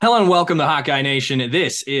Hello and welcome to Hawkeye Nation.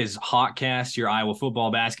 This is Hawkcast, your Iowa football,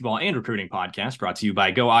 basketball, and recruiting podcast brought to you by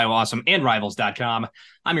Go Iowa Awesome and Rivals.com.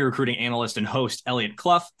 I'm your recruiting analyst and host, Elliot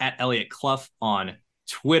Clough, at Elliot Clough on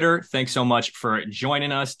Twitter. Thanks so much for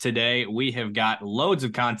joining us today. We have got loads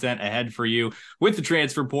of content ahead for you with the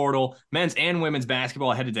transfer portal, men's and women's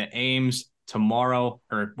basketball headed to Ames tomorrow,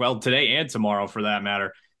 today and tomorrow for that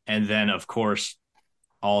matter. And then, of course,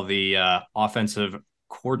 all the offensive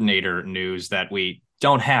coordinator news that we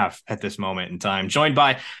don't have at this moment in time. Joined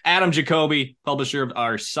by Adam Jacoby, publisher of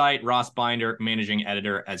our site, Ross Binder, managing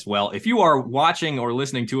editor as well. If you are watching or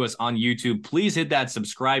listening to us on YouTube, please hit that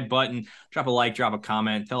subscribe button, drop a like, drop a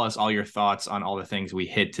comment, tell us all your thoughts on all the things we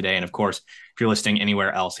hit today. And of course, if you're listening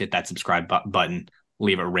anywhere else, hit that subscribe button,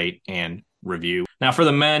 leave a rate and review. Now for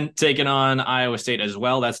the men taking on Iowa State as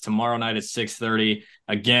well, that's tomorrow night at 6:30,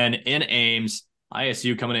 again in Ames.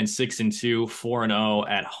 ISU coming in 6-2, 4-0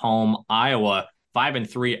 at home. Iowa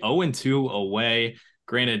 5-3, 0-2 away.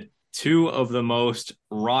 Granted, two of the most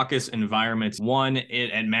raucous environments. One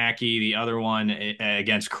at Mackey, the other one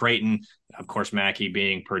against Creighton. Of course, Mackey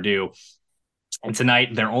being Purdue. And tonight,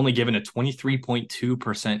 they're only given a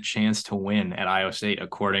 23.2% chance to win at Iowa State,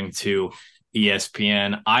 according to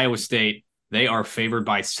ESPN. Iowa State, they are favored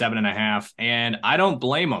by 7.5, and I don't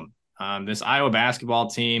blame them. This Iowa basketball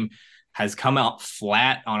team has come out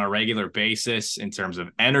flat on a regular basis in terms of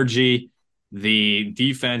energy. The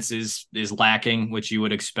defense is lacking, which you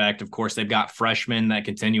would expect. Of course, they've got freshmen that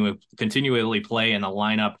continually play in the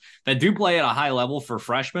lineup that do play at a high level for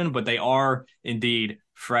freshmen, but they are indeed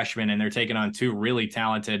freshmen, and they're taking on two really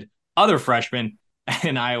talented other freshmen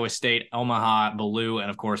in Iowa State, Omaha Ballou,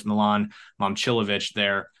 and of course Milan Momcilovic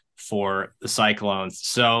there for the Cyclones.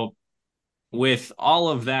 So with all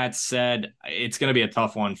of that said, it's going to be a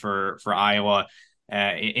tough one for Iowa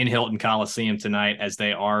in Hilton Coliseum tonight, as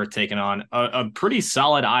they are taking on a pretty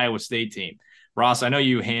solid Iowa State team. Ross, I know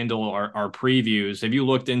you handle our previews. Have you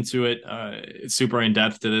looked into it super in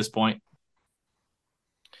depth to this point?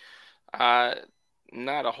 Uh,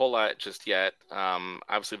 Not a whole lot just yet.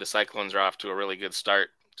 Obviously, the Cyclones are off to a really good start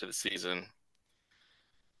to the season.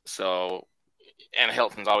 So, and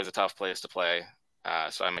Hilton's always a tough place to play.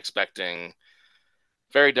 So I'm expecting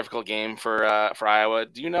very difficult game for Iowa.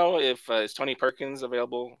 Do you know if is Tony Perkins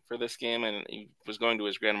available for this game? And he was going to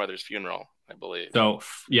his grandmother's funeral, I believe. So,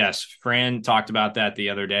 yes, Fran talked about that the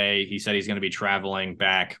other day. He said he's going to be traveling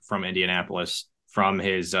back from Indianapolis from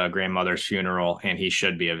his grandmother's funeral, and he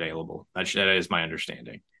should be available. That is my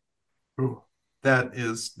understanding. Ooh, that's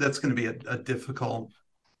going to be a difficult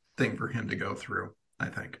thing for him to go through, I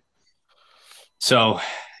think. So,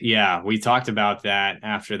 yeah, we talked about that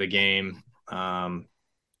after the game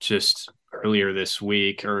just earlier this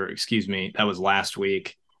week, or excuse me, that was last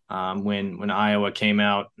week when Iowa came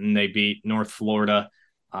out and they beat North Florida.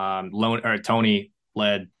 Tony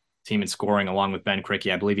led team in scoring along with Ben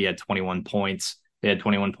Krikke. I believe he had 21 points. They had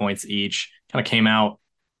 21 points each. Kind of came out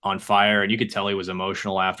on fire, and you could tell he was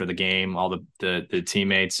emotional after the game. All the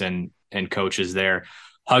teammates and coaches there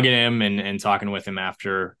hugging him and talking with him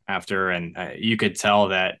after, and you could tell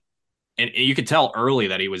that, and you could tell early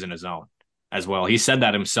that he was in his zone as well. He said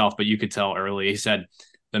that himself, but you could tell early. He said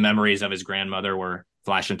the memories of his grandmother were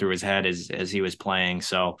flashing through his head as he was playing.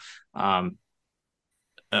 So,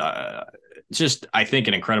 just I think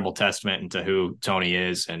an incredible testament into who Tony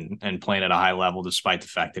is and playing at a high level despite the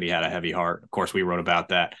fact that he had a heavy heart. Of course, we wrote about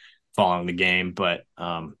that following the game, but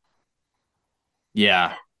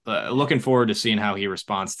yeah, looking forward to seeing how he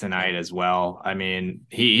responds tonight as well. I mean,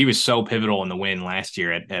 he was so pivotal in the win last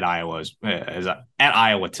year at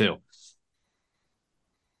Iowa too.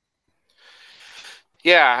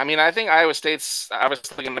 Yeah, I mean, I think Iowa State's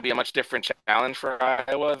obviously going to be a much different challenge for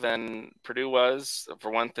Iowa than Purdue was. For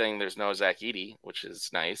one thing, there's no Zach Edey, which is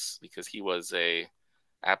nice because he was a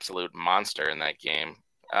absolute monster in that game.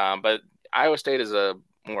 But Iowa State is a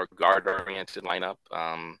more guard-oriented lineup.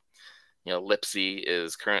 Lipsey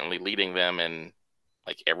is currently leading them in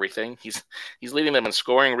like everything. He's leading them in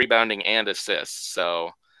scoring, rebounding, and assists. So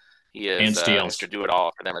he And is steals. Mr. Do It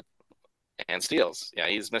All for them, and steals. Yeah,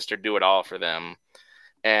 he's Mr. Do It All for them.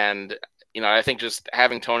 And, I think just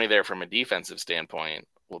having Tony there from a defensive standpoint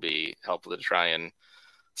will be helpful to try and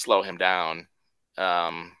slow him down.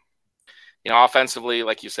 Um, Offensively,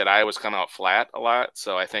 like you said, Iowa's come out flat a lot.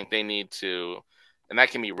 So I think they need to, and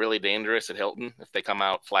that can be really dangerous at Hilton if they come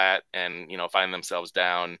out flat and, find themselves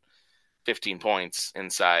down 15 points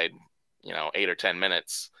inside, 8 or 10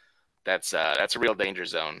 minutes. That's a real danger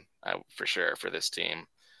zone for sure for this team.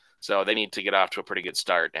 So they need to get off to a pretty good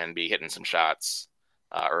start and be hitting some shots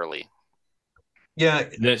early. Yeah,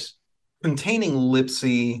 This containing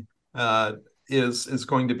Lipsey is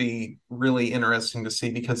going to be really interesting to see,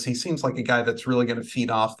 because he seems like a guy that's really going to feed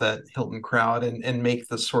off that Hilton crowd and make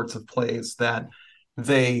the sorts of plays that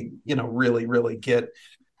they, really, really get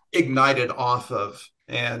ignited off of.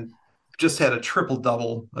 And just had a triple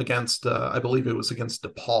double against, I believe it was against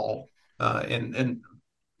DePaul, and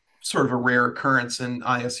sort of a rare occurrence in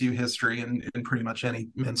ISU history and in pretty much any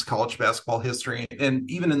men's college basketball history. And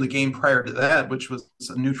even in the game prior to that, which was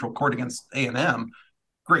a neutral court against A&M,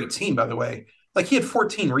 great team, by the way, like he had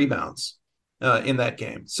 14 rebounds in that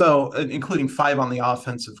game. So including 5 on the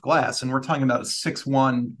offensive glass. And we're talking about a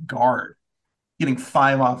 6'1" guard getting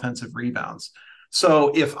 5 offensive rebounds.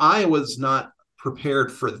 So if I was not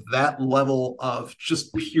prepared for that level of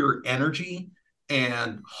just pure energy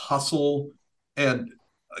and hustle, and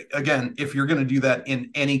again, if you're going to do that in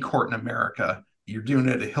any court in America, you're doing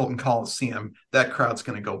it at Hilton Coliseum, that crowd's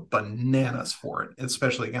going to go bananas for it,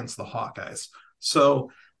 especially against the Hawkeyes. So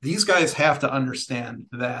these guys have to understand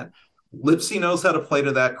that Lipsy knows how to play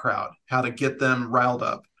to that crowd, how to get them riled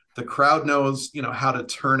up. The crowd knows, how to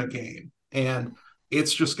turn a game. And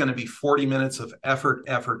it's just going to be 40 minutes of effort.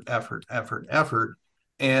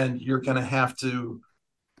 And you're going to have to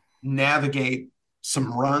navigate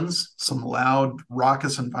some runs, some loud,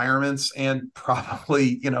 raucous environments, and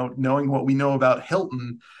probably, knowing what we know about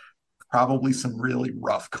Hilton, probably some really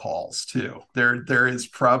rough calls too. There is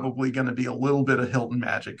probably going to be a little bit of Hilton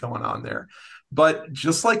magic going on there. But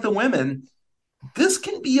just like the women, this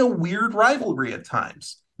can be a weird rivalry at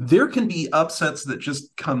times. There can be upsets that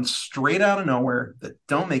just come straight out of nowhere that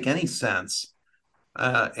don't make any sense.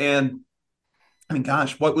 And I mean,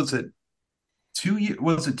 gosh, what was it? 2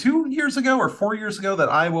 years ago or 4 years ago that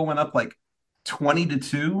Iowa went up like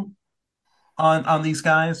 20-2 on these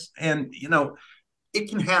guys? And it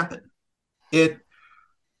can happen.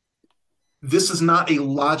 This is not a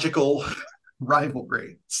logical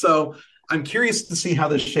rivalry. So I'm curious to see how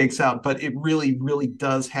this shakes out, but it really, really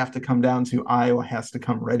does have to come down to Iowa has to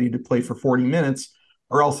come ready to play for 40 minutes,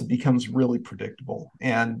 or else it becomes really predictable.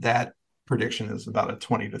 And that prediction is about a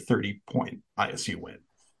 20 to 30 point ISU win.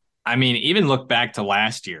 I mean, even look back to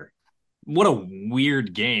last year. What a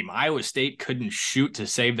weird game. Iowa State couldn't shoot to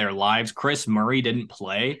save their lives. Chris Murray didn't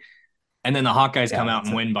play. And then the Hawkeyes come out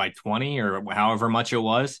and win by 20 or however much it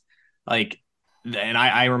was. And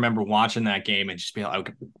I remember watching that game and just be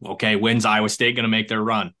like, okay, when's Iowa State going to make their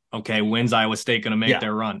run? Okay, when's Iowa State going to make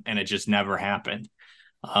their run? And it just never happened.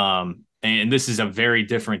 And this is a very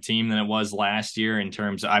different team than it was last year in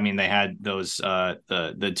terms of, I mean, they had those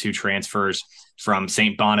the 2 transfers from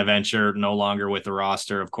St. Bonaventure, no longer with the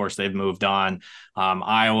roster. Of course, they've moved on.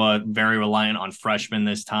 Iowa, very reliant on freshmen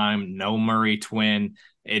this time. No Murray twin.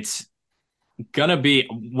 It's going to be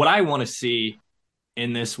what I want to see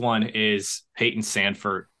in this one is Peyton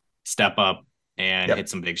Sandfort step up and hit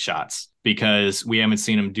some big shots, because we haven't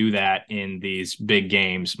seen him do that in these big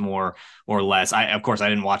games more or less. Of course, I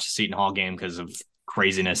didn't watch the Seton Hall game because of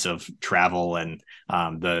craziness of travel and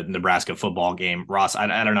the Nebraska football game. Ross,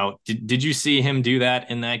 I don't know. Did you see him do that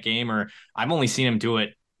in that game? Or I've only seen him do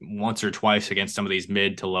it once or twice against some of these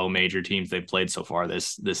mid to low major teams they've played so far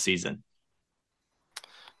this season.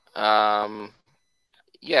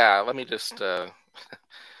 Yeah, let me just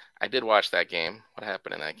I did watch that game. What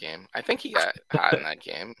happened in that game? I think he got hot in that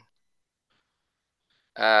game.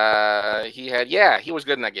 He was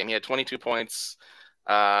good in that game. He had 22 points,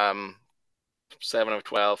 7 of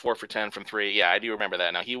 12, 4 for 10 from 3. Yeah, I do remember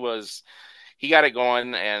that. Now he got it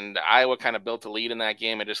going, and Iowa kind of built a lead in that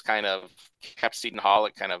game and just kind of kept Seton Hall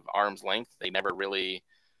at kind of arm's length. They never really,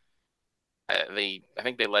 I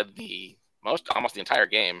think they led almost the entire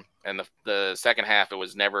game. And the second half, it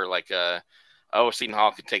was never like Seton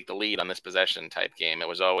Hall could take the lead on this possession type game. It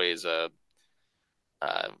was always at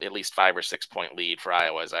least 5 or 6 point lead for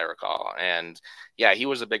Iowa, as I recall. And yeah, he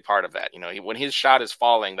was a big part of that. When his shot is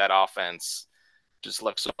falling, that offense just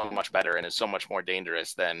looks so much better and is so much more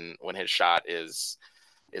dangerous than when his shot is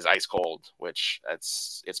ice cold, which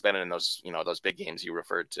it's been in those big games you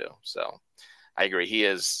referred to. So I agree.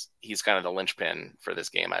 He's kind of the linchpin for this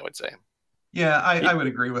game, I would say. Yeah, I would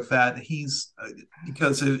agree with that. He's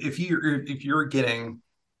because if you're getting,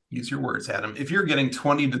 use your words, Adam, if you're getting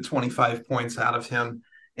 20 to 25 points out of him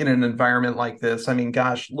in an environment like this, I mean,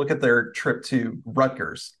 gosh, look at their trip to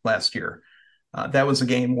Rutgers last year. That was a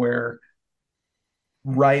game where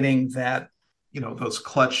riding that, those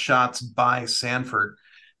clutch shots by Sandfort,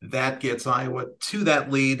 that gets Iowa to that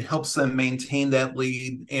lead, helps them maintain that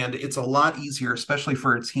lead. And it's a lot easier, especially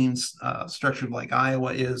for a team structured like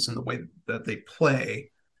Iowa is and the way that they play.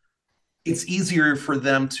 It's easier for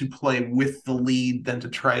them to play with the lead than to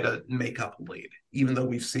try to make up a lead, even though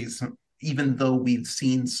we've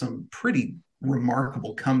seen some pretty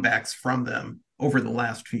remarkable comebacks from them over the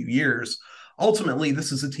last few years. Ultimately,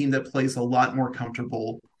 this is a team that plays a lot more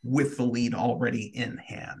comfortable with the lead already in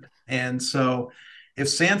hand. And so if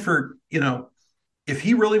Sanford, if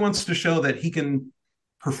he really wants to show that he can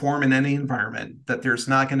perform in any environment, that there's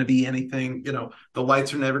not going to be anything, the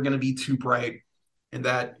lights are never going to be too bright, and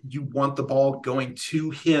that you want the ball going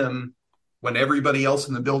to him when everybody else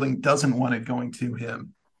in the building doesn't want it going to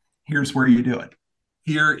him, here's where you do it.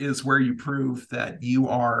 Here is where you prove that you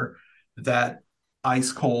are that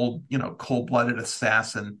ice cold, cold-blooded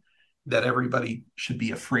assassin that everybody should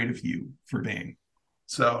be afraid of you for being.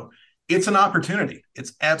 So it's an opportunity.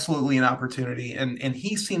 It's absolutely an opportunity. And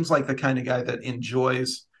he seems like the kind of guy that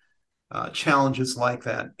enjoys challenges like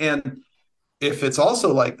that. And if it's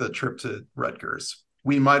also like the trip to Rutgers,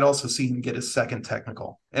 we might also see him get his second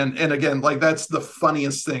technical. And again, like that's the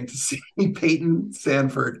funniest thing to see Peyton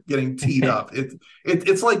Sanford getting teed up.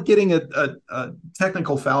 It's like getting a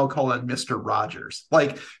technical foul call on Mr. Rogers.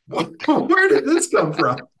 Like, where did this come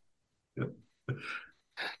from?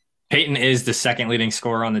 Peyton is the second leading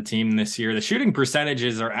scorer on the team this year. The shooting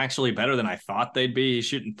percentages are actually better than I thought they'd be. He's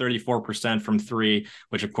shooting 34% from three,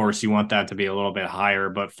 which of course you want that to be a little bit higher,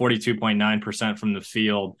 but 42.9% from the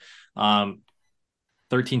field.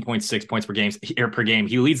 13.6 points per game.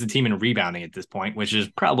 He leads the team in rebounding at this point, which is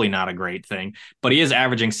probably not a great thing, but he is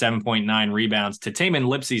averaging 7.9 rebounds to Tamin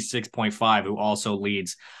Lipsey's 6.5, who also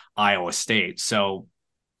leads Iowa State. So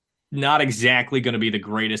not exactly going to be the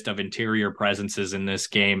greatest of interior presences in this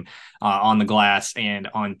game on the glass and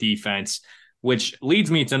on defense, which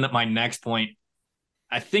leads me to my next point.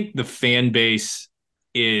 I think the fan base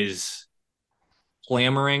is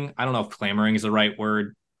clamoring. I don't know if clamoring is the right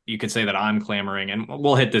word. You could say that I'm clamoring, and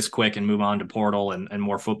we'll hit this quick and move on to portal and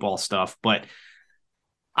more football stuff. But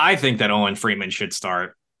I think that Owen Freeman should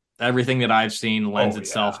start. Everything that I've seen lends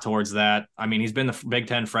itself towards that. I mean, he's been the Big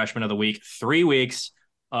Ten Freshman of the Week 3 weeks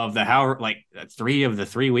of the 3 of the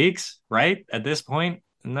 3 weeks, right? At this point,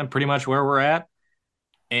 and then pretty much where we're at.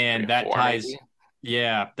 And that ties,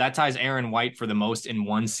 that ties Aaron White for the most in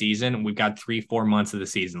one season. We've got 3-4 months of the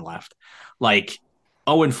season left. Like,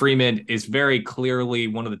 Owen Freeman is very clearly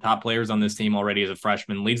one of the top players on this team already as a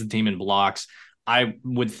freshman, leads the team in blocks. I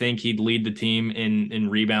would think he'd lead the team in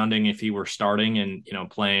rebounding if he were starting and,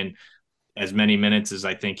 playing as many minutes as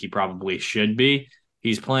I think he probably should be.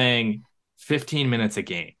 He's playing 15 minutes a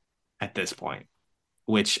game at this point,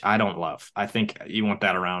 which I don't love. I think you want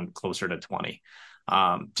that around closer to 20,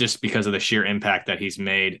 just because of the sheer impact that he's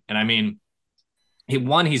made. And I mean,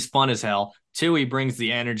 he's fun as hell. 2, he brings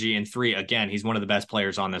the energy. And 3, again, he's one of the best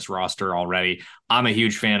players on this roster already. I'm a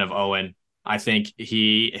huge fan of Owen. I think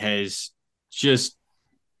he has just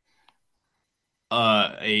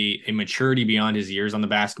a maturity beyond his years on the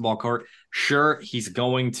basketball court. Sure, he's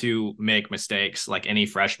going to make mistakes like any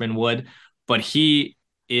freshman would, but he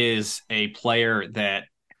is a player that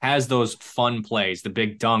has those fun plays, the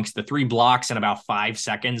big dunks, the 3 blocks in about 5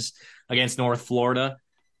 seconds against North Florida.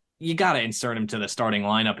 You got to insert him to the starting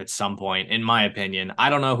lineup at some point, in my opinion.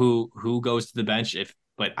 I don't know who goes to the bench,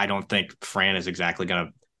 but I don't think Fran is exactly going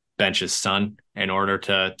to bench his son in order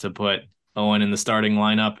to put Owen in the starting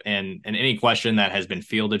lineup. And any question that has been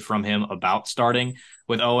fielded from him about starting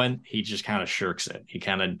with Owen, he just kind of shirks it. He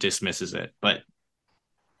kind of dismisses it. But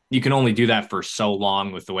you can only do that for so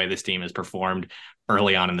long with the way this team has performed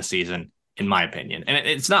early on in the season, in my opinion. And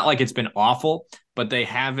it's not like it's been awful, but they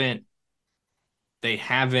haven't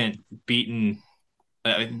beating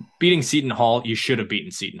Seton Hall. You should have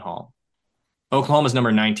beaten Seton Hall. Oklahoma's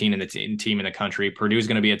number 19 in the team in the country. Purdue's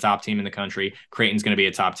going to be a top team in the country. Creighton's going to be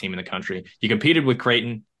a top team in the country. You competed with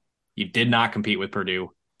Creighton. You did not compete with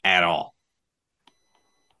Purdue at all.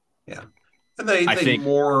 Yeah. And they think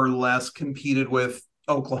more or less competed with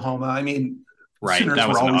Oklahoma. I mean, right, Sooners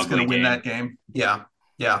were always going to win that game. Yeah.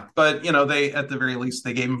 Yeah. But, they, at the very least,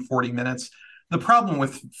 they gave him 40 minutes. The problem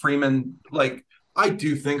with Freeman, I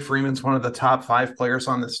do think Freeman's one of the top 5 players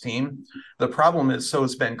on this team. The problem is so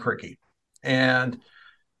is Ben Krikke. And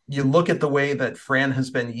you look at the way that Fran has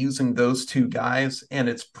been using those 2 guys, and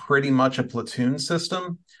it's pretty much a platoon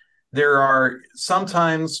system. There are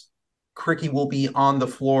sometimes Krikke will be on the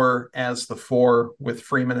floor as the 4 with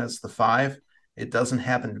Freeman as the 5. It doesn't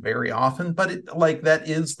happen very often, but that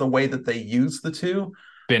is the way that they use the 2.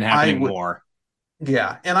 Been happening more.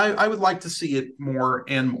 Yeah. And I would like to see it more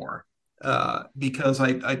and more. Because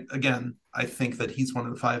I think that he's one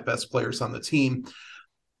of the 5 best players on the team.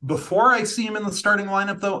 Before I see him in the starting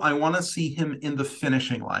lineup, though, I want to see him in the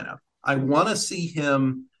finishing lineup. I want to see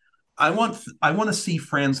him. I want to see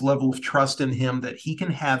Fran's level of trust in him that he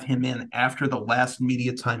can have him in after the last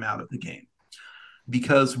media timeout of the game.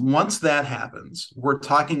 because once that happens, we're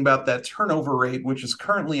talking about that turnover rate, which is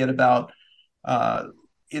currently at about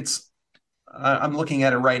it's I'm looking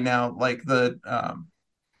at it right now, like the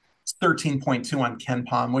 13.2 on Ken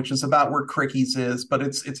Palm, which is about where Crickeys is, but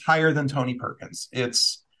it's higher than Tony Perkins.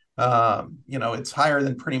 It's it's higher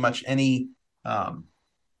than pretty much any um,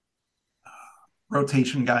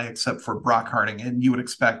 rotation guy except for Brock Harding, and you would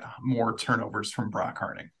expect more turnovers from Brock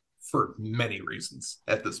Harding for many reasons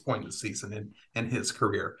at this point in the season in his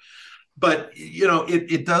career. But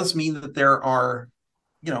it does mean that there are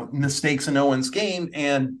mistakes in Owen's game,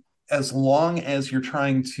 and as long as you're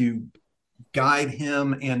trying to guide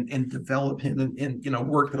him and develop him and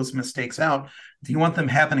work those mistakes out, do you want them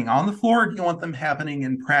happening on the floor, or do you want them happening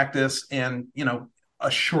in practice and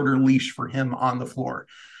a shorter leash for him on the floor?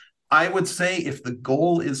 I would say if the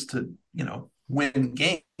goal is to win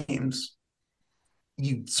games,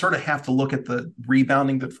 you sort of have to look at the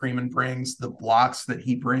rebounding that Freeman brings, the blocks that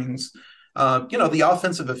he brings, the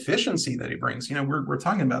offensive efficiency that he brings. We're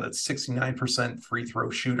talking about a 69% free throw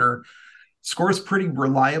shooter, scores pretty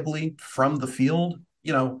reliably from the field.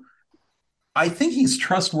 I think he's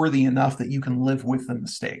trustworthy enough that you can live with the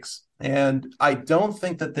mistakes. And I don't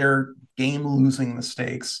think that they're game losing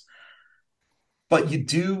mistakes, but you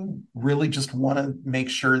do really just want to make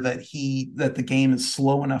sure that the game is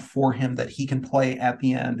slow enough for him that he can play at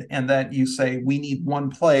the end, and that you say, we need one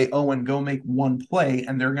play, Owen, go make one play,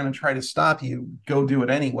 and they're going to try to stop you, go do it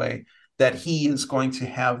anyway, that he is going to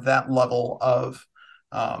have that level of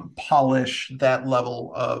polish, that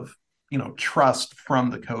level of trust from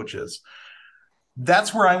the coaches.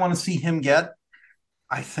 That's where I want to see him get.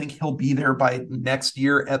 I think he'll be there by next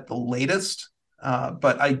year at the latest.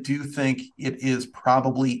 But I do think it is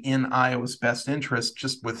probably in Iowa's best interest,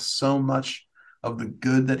 just with so much of the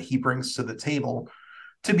good that he brings to the table,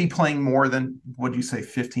 to be playing more than, what'd you say,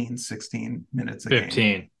 15, 16 minutes a 15.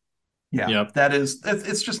 game. Yeah, yep.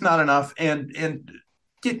 It's just not enough. And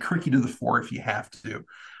get Cricky to the 4 if you have to.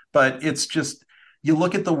 But it's just, you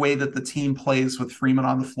look at the way that the team plays with Freeman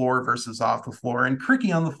on the floor versus off the floor, and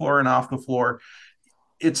Cricky on the floor and off the floor.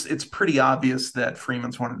 It's pretty obvious that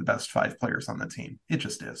Freeman's one of the best 5 players on the team. It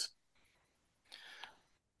just is.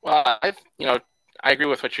 Well, I agree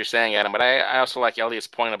with what you're saying, Adam, but I also like Elliot's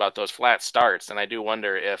point about those flat starts, and I do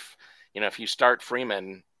wonder if you start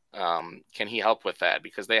Freeman, can he help with that?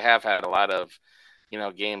 Because they have had a lot of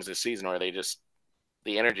games this season where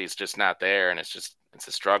the energy is just not there, and it's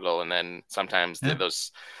a struggle. And then sometimes the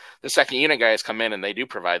second unit guys come in and they do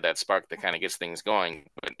provide that spark that kind of gets things going.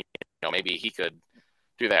 But maybe he could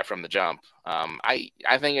do that from the jump. I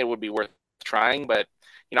think it would be worth trying, but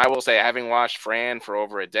I will say, having watched Fran for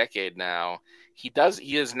over a decade now, he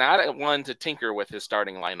is not one to tinker with his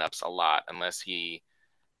starting lineups a lot unless it's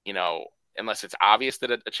obvious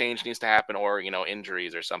that a change needs to happen, or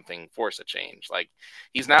injuries or something force a change. Like,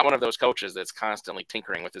 he's not one of those coaches that's constantly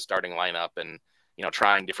tinkering with his starting lineup and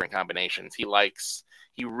trying different combinations. He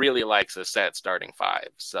really likes a set starting 5.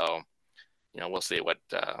 So we'll see what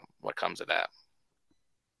comes of that.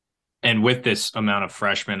 And with this amount of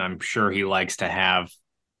freshmen, I'm sure he likes to have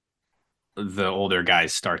the older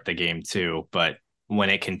guys start the game too. But when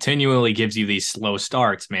it continually gives you these slow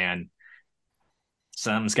starts, man,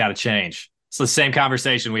 something's got to change. It's the same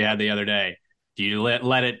conversation we had the other day. Do you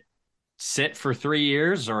let it sit for 3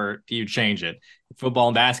 years, or do you change it? Football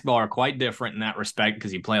and basketball are quite different in that respect,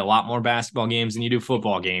 because you play a lot more basketball games than you do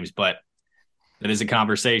football games. But that is a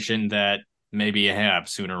conversation that maybe you have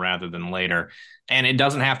sooner rather than later. And it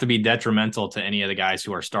doesn't have to be detrimental to any of the guys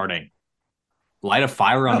who are starting. Light a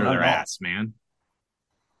fire under their ass, man.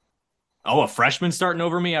 Oh, a freshman starting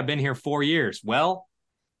over me? I've been here 4 years. Well,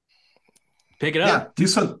 pick it up.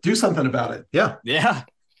 Yeah, do something about it. Yeah.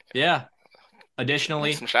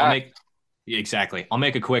 Additionally, I'll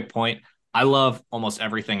make a quick point. I love almost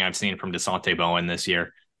everything I've seen from Dasonte Bowen this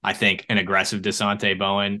year. I think an aggressive Dasonte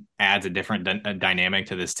Bowen adds a different dynamic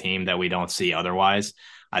to this team that we don't see otherwise.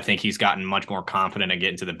 I think he's gotten much more confident at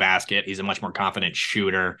getting to the basket. He's a much more confident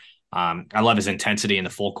shooter. I love his intensity in the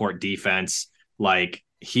full court defense. Like,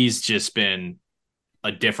 he's just been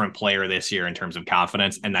a different player this year in terms of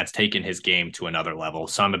confidence, and that's taken his game to another level.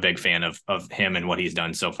 So I'm a big fan of him and what he's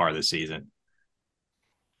done so far this season.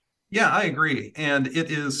 Yeah, I agree. And it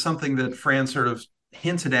is something that Fran sort of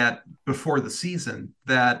hinted at before the season,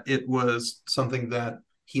 that it was something that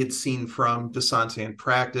he had seen from Dasonte in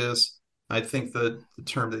practice. I think the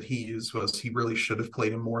term that he used was he really should have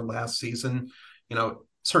played him more last season.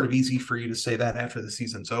 Sort of easy for you to say that after the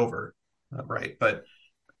season's over, right? But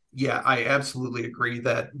yeah, I absolutely agree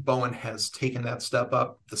that Bowen has taken that step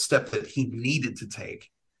up, the step that he needed to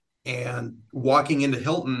take. And walking into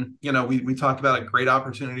Hilton, we talked about a great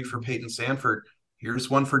opportunity for Peyton Sanford. Here's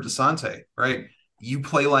one for DeSante, right? You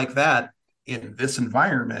play like that in this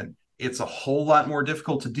environment, it's a whole lot more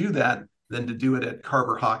difficult to do that than to do it at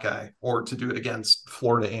Carver Hawkeye or to do it against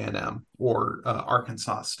Florida A&M or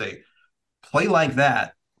Arkansas State. Play like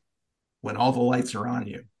that when all the lights are on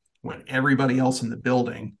you, when everybody else in the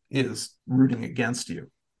building is rooting against you.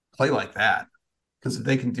 Play like that. Because if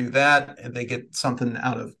they can do that and they get something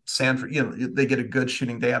out of Sanford, they get a good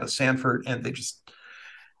shooting day out of Sanford and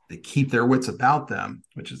they keep their wits about them,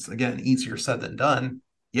 which is, again, easier said than done.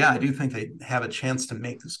 Yeah, I do think they have a chance to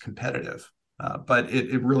make this competitive. But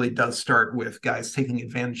it really does start with guys taking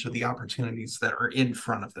advantage of the opportunities that are in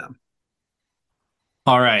front of them.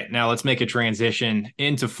 All right, now let's make a transition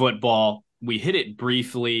into football. We hit it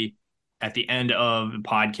briefly at the end of the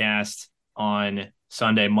podcast on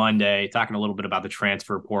Sunday, Monday, talking a little bit about the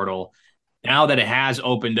transfer portal. Now that it has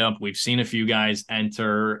opened up, we've seen a few guys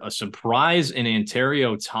enter. A surprise in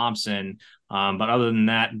Ontario Thompson. But other than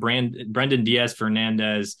that, Brendan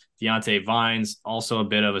Diaz-Fernandez, Deontay Vines, also a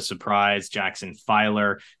bit of a surprise, Jackson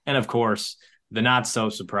Filer, and of course, the not so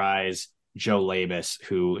surprise, Joe Labus,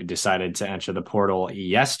 who decided to enter the portal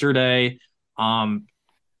yesterday.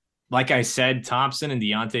 Like I said, Thompson and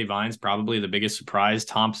Deontay Vines, probably the biggest surprise.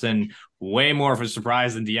 Thompson, way more of a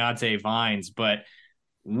surprise than Deontay Vines, but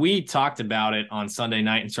we talked about it on Sunday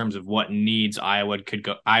night in terms of what needs Iowa could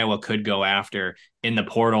go after in the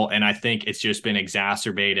portal. And I think it's just been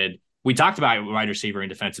exacerbated. We talked about wide receiver and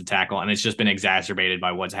defensive tackle, and it's just been exacerbated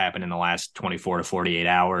by what's happened in the last 24 to 48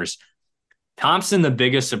 hours. Thompson, the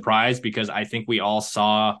biggest surprise, because I think we all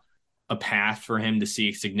saw a path for him to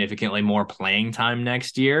see significantly more playing time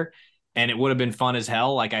next year. And it would have been fun as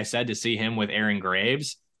hell, like I said, to see him with Aaron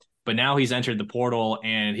Graves. But now he's entered the portal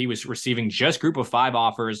and he was receiving just group of 5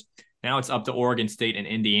 offers. Now it's up to Oregon State and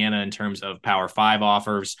Indiana in terms of Power 5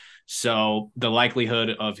 offers. So the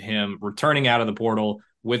likelihood of him returning out of the portal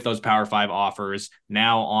with those Power 5 offers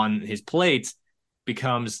now on his plate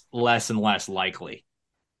becomes less and less likely.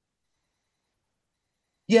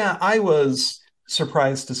 Yeah, I was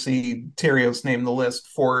surprised to see Terrios name the list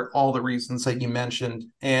for all the reasons that you mentioned.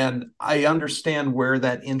 And I understand where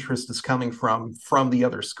that interest is coming from the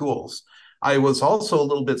other schools. I was also a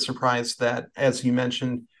little bit surprised that, as you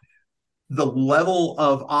mentioned, the level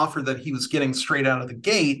of offer that he was getting straight out of the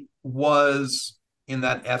gate was in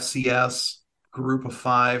that FCS group of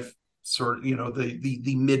 5, sort of,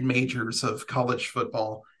 the mid majors of college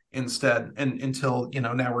football instead, and until,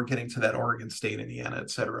 now we're getting to that Oregon State, Indiana, et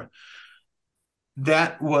cetera.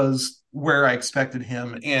 That was where I expected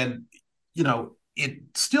him. And, it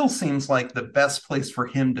still seems like the best place for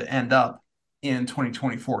him to end up in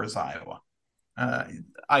 2024 is Iowa.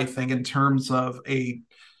 I think in terms of an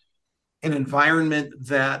environment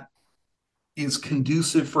that is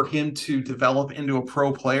conducive for him to develop into a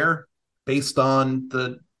pro player based on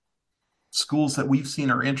the schools that we've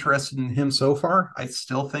seen are interested in him so far, I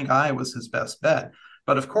still think Iowa's his best bet.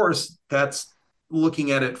 But of course, that's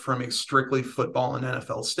looking at it from a strictly football and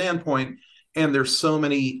NFL standpoint. And there's so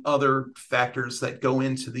many other factors that go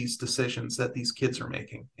into these decisions that these kids are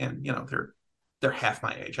making. And, they're half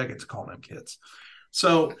my age. I get to call them kids.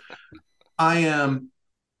 So I'm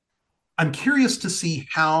curious to see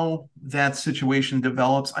how that situation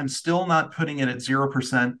develops. I'm still not putting it at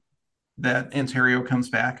 0% that Ontario comes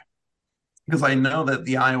back, because I know that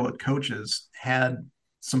the Iowa coaches had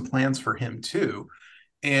some plans for him too.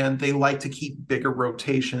 And they like to keep bigger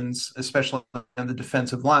rotations, especially on the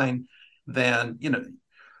defensive line, than,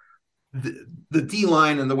 the D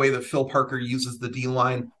line and the way that Phil Parker uses the D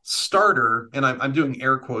line starter. And I'm doing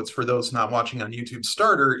air quotes for those not watching on YouTube.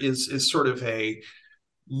 Starter is sort of a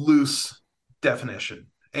loose definition,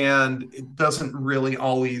 and it doesn't really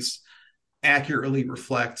always accurately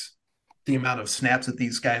reflect the amount of snaps that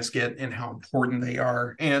these guys get and how important they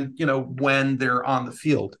are. And, when they're on the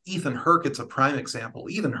field, Ethan Hurkett's a prime example.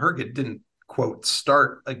 Ethan Hurkett didn't, quote,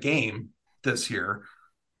 start a game this year,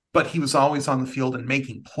 but he was always on the field and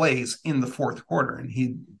making plays in the fourth quarter. And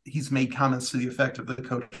he's made comments to the effect of the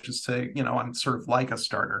coaches say, I'm sort of like a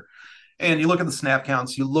starter. And you look at the snap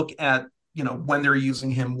counts, you look at, when they're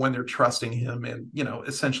using him, when they're trusting him, and,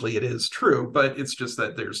 essentially it is true, but it's just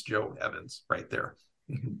that there's Joe Evans right there.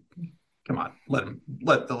 Come on,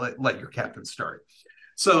 let your captain start.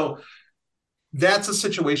 So that's a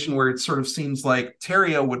situation where it sort of seems like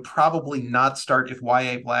Terrio would probably not start if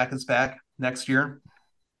Y.A. Black is back next year.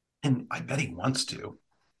 And I bet he wants to,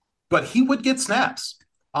 but he would get snaps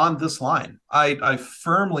on this line. I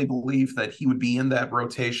firmly believe that he would be in that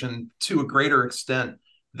rotation to a greater extent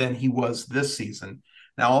than he was this season.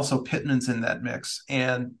 Now also Pittman's in that mix.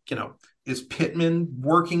 And, is Pittman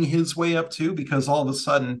working his way up too? Because all of a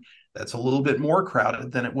sudden that's a little bit more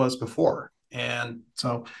crowded than it was before. And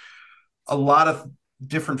so a lot of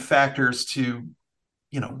different factors to,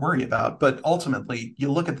 worry about. But ultimately,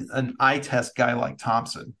 you look at an eye test guy like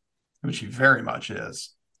Thompson, which he very much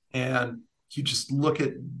is, and you just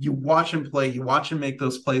you watch him play, you watch him make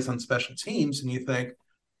those plays on special teams, and you think,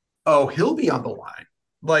 oh, he'll be on the line.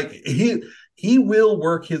 Like he will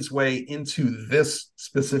work his way into this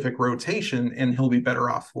specific rotation, and he'll be better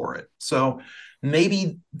off for it. So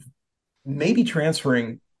maybe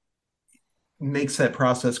transferring makes that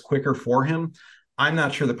process quicker for him. I'm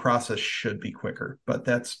not sure the process should be quicker, but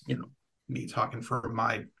that's, me talking from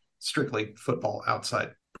my strictly football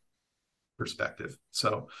outside perspective.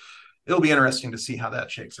 So it'll be interesting to see how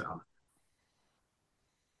that shakes out.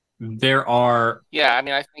 There are. Yeah, I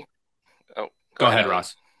mean, I think. Oh, go ahead, Elliot.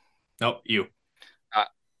 Ross. No, you.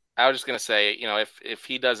 I was just going to say, if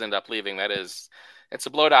he does end up leaving, it's a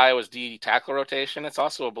blow to Iowa's D tackle rotation. It's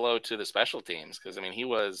also a blow to the special teams because, I mean, he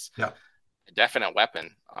was a definite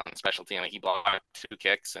weapon on special team. He blocked 2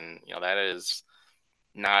 kicks, and, that is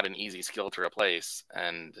not an easy skill to replace.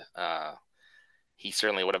 And he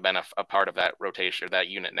certainly would have been a part of that rotation, that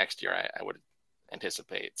unit next year, I would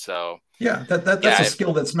anticipate. So yeah, that's a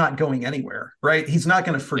skill that's not going anywhere, right? He's not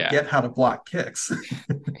going to forget how to block kicks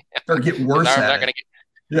or get worse at it.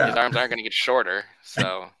 His arms aren't going to get shorter.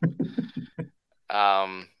 So,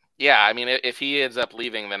 I mean, if he ends up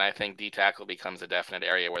leaving, then I think D tackle becomes a definite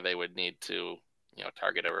area where they would need to,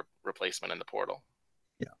 target a replacement in the portal.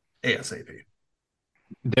 Yeah, ASAP.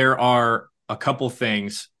 There are a couple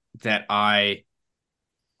things that I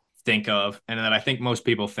think of, and that I think most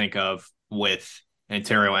people think of with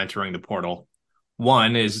Ontario entering the portal.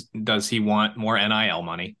 One is, does he want more NIL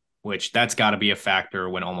money? Which that's got to be a factor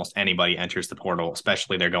when almost anybody enters the portal,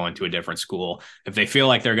 especially they're going to a different school. If they feel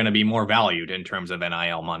like they're going to be more valued in terms of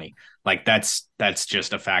NIL money, like that's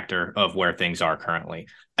just a factor of where things are currently.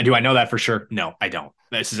 Do I know that for sure? No, I don't.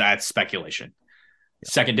 That's speculation. Yeah.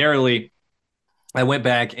 Secondarily, I went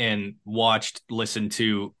back and listened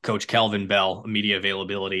to Coach Kelvin Bell, media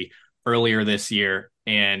availability earlier this year,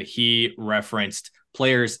 and he referenced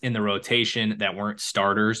players in the rotation that weren't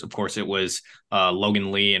starters. Of course, it was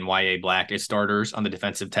Logan Lee and Y.A. Black as starters on the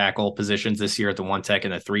defensive tackle positions this year at the 1 tech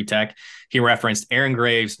and the 3 tech. He referenced Aaron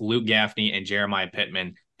Graves, Luke Gaffney, and Jeremiah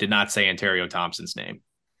Pittman, did not say Ontario Thompson's name.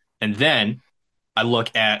 And then I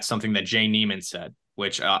look at something that Jay Neiman said,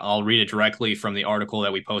 which I'll read it directly from the article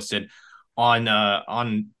that we posted on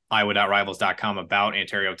Iowa.rivals.com about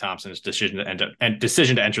Ontario Thompson's decision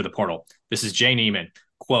to enter the portal. This is Jay Neiman,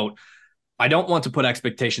 quote, "I don't want to put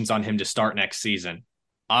expectations on him to start next season.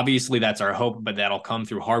 Obviously, that's our hope, but that'll come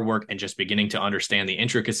through hard work and just beginning to understand the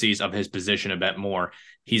intricacies of his position a bit more.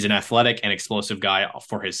 He's an athletic and explosive guy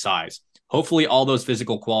for his size. Hopefully, all those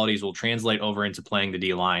physical qualities will translate over into playing the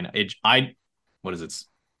D-line." What is it?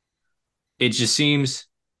 It just seems...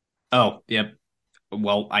 Oh, yep.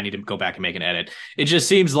 Well, I need to go back and make an edit. It just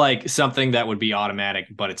seems like something that would be automatic,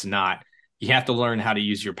 but it's not. You have to learn how to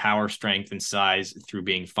use your power, strength, and size through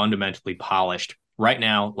being fundamentally polished. Right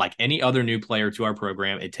now, like any other new player to our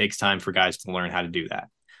program, it takes time for guys to learn how to do that.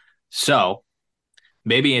 So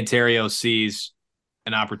maybe Ontario sees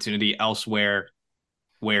an opportunity elsewhere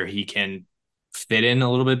where he can fit in a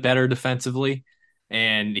little bit better defensively,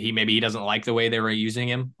 and maybe he doesn't like the way they were using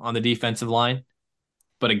him on the defensive line.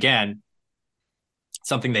 But again,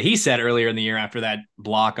 something that he said earlier in the year after that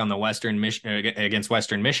block on the against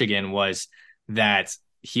Western Michigan was that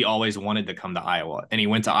he always wanted to come to Iowa, and he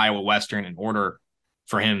went to Iowa Western in order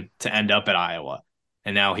for him to end up at Iowa.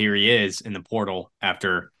 And now here he is in the portal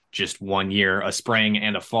after just 1 year, a spring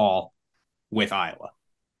and a fall with Iowa.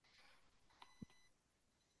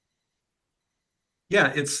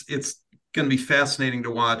 Yeah, it's going to be fascinating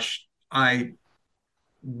to watch. I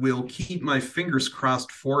will keep my fingers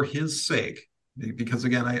crossed for his sake, because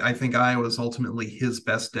again, I think Iowa is ultimately his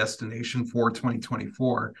best destination for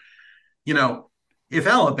 2024. If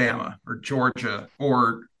Alabama or Georgia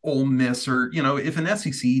or Ole Miss or, if an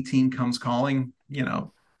SEC team comes calling,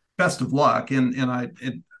 best of luck.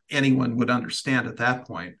 And anyone would understand at that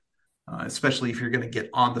point, especially if you're going to get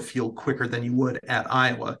on the field quicker than you would at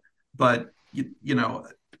Iowa. But,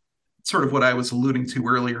 sort of what I was alluding to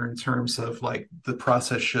earlier in terms of like the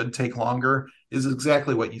process should take longer is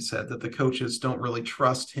exactly what you said, that the coaches don't really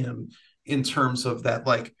trust him in terms of that,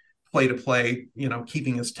 like play to play,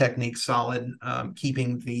 keeping his technique solid,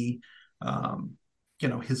 keeping the,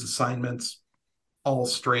 his assignments all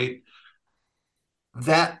straight.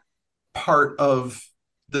 That part of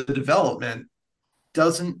the development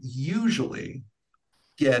doesn't usually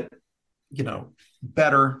get,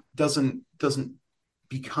 better, doesn't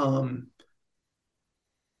become,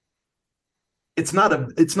 it's not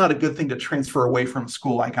a good thing to transfer away from a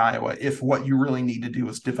school like Iowa if what you really need to do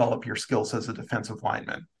is develop your skills as a defensive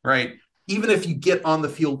lineman, right? Even if you get on the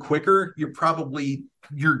field quicker, you're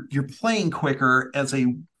playing quicker as a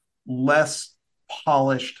less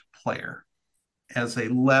polished player, as a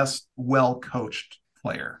less well coached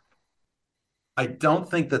player. I don't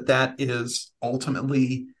think that is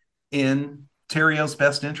ultimately in Terrio's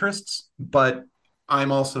best interests, but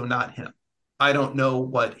I'm also not him. I don't know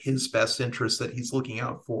what his best interests that he's looking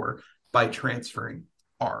out for by transferring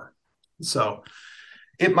are. So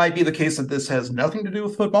it might be the case that this has nothing to do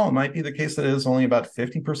with football. It might be the case that it is only about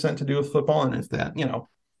 50% to do with football. And if that,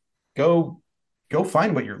 go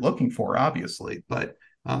find what you're looking for, obviously. But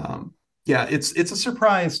yeah, it's a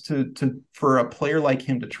surprise to for a player like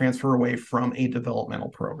him to transfer away from a developmental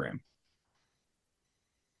program.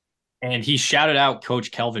 And he shouted out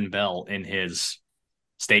Coach Kelvin Bell in his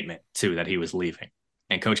statement, too, that he was leaving.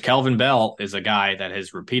 And Coach Kelvin Bell is a guy that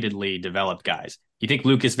has repeatedly developed guys. You think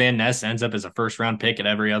Lucas Van Ness ends up as a first-round pick at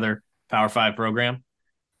every other Power 5 program?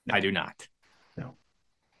 No. I do not. No.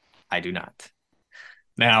 I do not.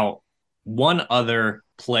 Now, one other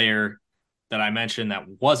player that I mentioned that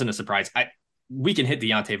wasn't a surprise, we can hit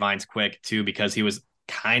Deontay Vines quick, too, because he was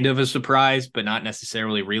kind of a surprise, but not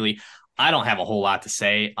necessarily really. I don't have a whole lot to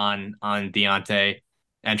say on Deontay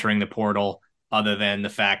entering the portal other than the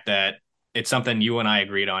fact that it's something you and I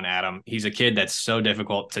agreed on, Adam. He's a kid that's so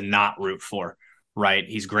difficult to not root for, right?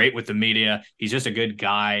 He's great with the media. He's just a good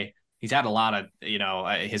guy. He's had a lot of,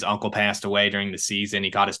 his uncle passed away during the season.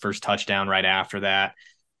 He got his first touchdown right after that.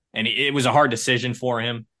 And it was a hard decision for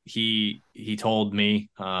him. He told me,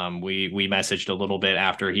 we messaged a little bit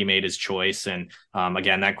after he made his choice. And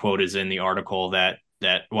again, that quote is in the article that,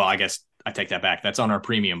 well, I guess I take that back. That's on our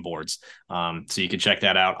premium boards. So you can check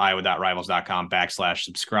that out,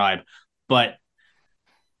 iowa.rivals.com/subscribe. But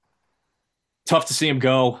tough to see him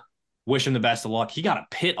go. Wish him the best of luck. He got a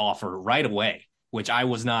Pitt offer right away, which I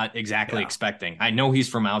was not exactly expecting. I know he's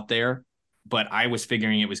from out there, but I was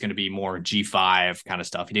figuring it was going to be more G5 kind of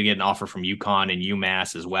stuff. He did get an offer from UConn and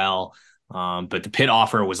UMass as well. But the Pitt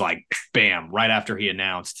offer was like, bam, right after he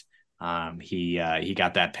announced. He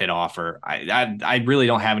got that Pitt offer. I really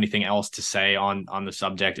don't have anything else to say on the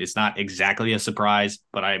subject. It's not exactly a surprise,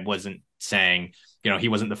 but I wasn't saying, he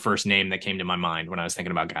wasn't the first name that came to my mind when I was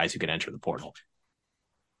thinking about guys who could enter the portal.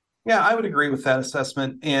 Yeah, I would agree with that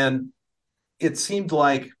assessment. And it seemed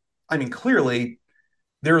like, clearly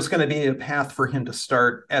there was going to be a path for him to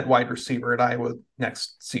start at wide receiver at Iowa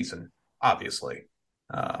next season, obviously.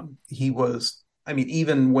 He was,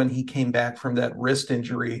 even when he came back from that wrist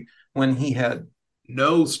injury, when he had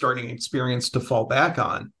no starting experience to fall back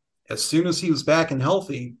on, as soon as he was back and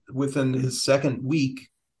healthy, within his second week,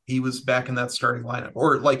 he was back in that starting lineup,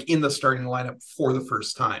 or like in the starting lineup for the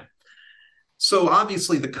first time. So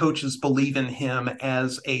obviously the coaches believe in him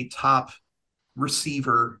as a top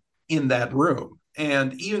receiver in that room.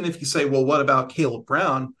 And even if you say, well, what about Caleb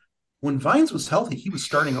Brown? When Vines was healthy, he was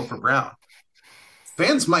starting over Brown.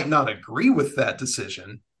 Fans might not agree with that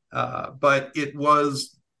decision, but it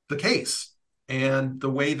was the case. And the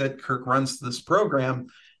way that Kirk runs this program,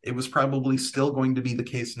 it was probably still going to be the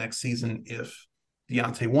case next season if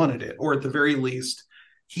Deontay wanted it, or at the very least,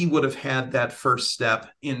 he would have had that first step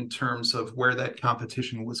in terms of where that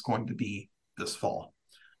competition was going to be this fall.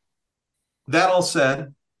 That all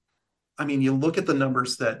said, you look at the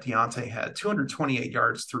numbers that Deontay had, 228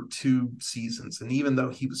 yards through 2 seasons. And even though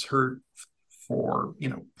he was hurt for,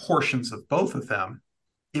 portions of both of them,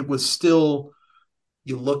 it was still,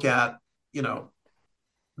 you look at,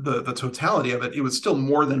 the totality of it, it was still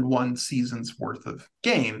more than one season's worth of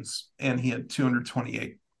games. And he had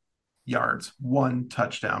 228 yards, 1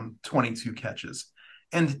 touchdown, 22 catches.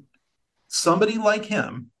 And somebody like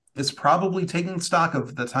him is probably taking stock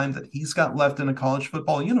of the time that he's got left in a college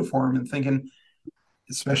football uniform and thinking,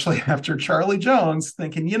 especially after Charlie Jones,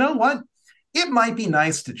 thinking, you know what? It might be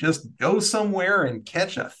nice to just go somewhere and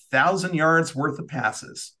catch 1,000 yards worth of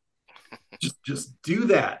passes. Just do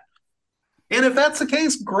that. And if that's the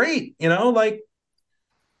case, great. If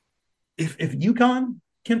UConn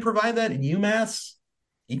can provide that, and UMass,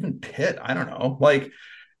 even Pitt, I don't know.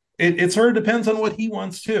 It sort of depends on what he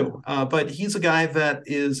wants too. But he's a guy that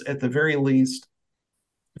is at the very least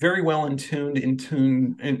very well in terms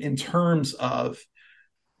of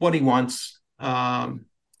what he wants, and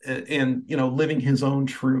living his own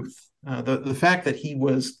truth. The fact that he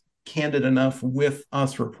was candid enough with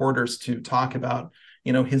us reporters to talk about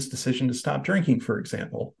his decision to stop drinking, for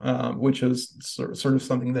example, which is sort of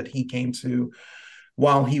something that he came to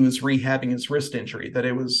while he was rehabbing his wrist injury, that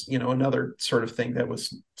it was, another sort of thing that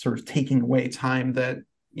was sort of taking away time that,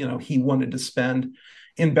 he wanted to spend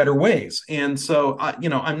in better ways. And so,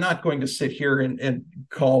 I'm not going to sit here and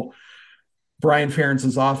call Brian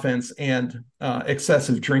Ferentz' offense and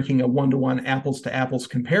excessive drinking a one-to-one apples to apples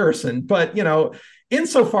comparison. But,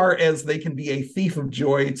 insofar as they can be a thief of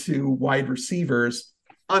joy to wide receivers,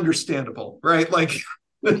 understandable, right? Like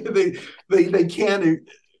they can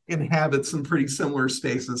inhabit some pretty similar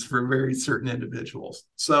spaces for very certain individuals.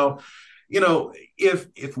 So,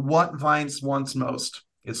 if what Vines wants most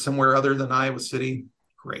is somewhere other than Iowa City,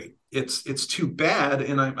 great. It's too bad,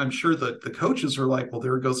 and I'm sure that the coaches are like, well,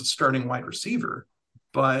 there goes a starting wide receiver,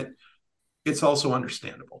 but it's also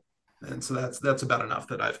understandable. And so that's about enough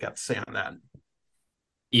that I've got to say on that.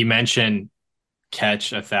 You mentioned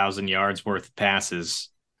catch 1,000 yards worth of passes.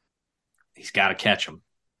 He's got to catch them.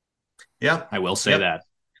 Yeah, I will say that.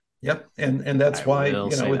 Yep, and that's why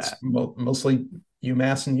it's mostly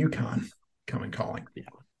UMass and UConn coming calling. Yeah,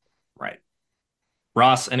 right.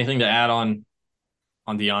 Ross, anything to add on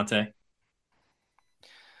Deontay?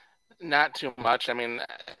 Not too much. I mean,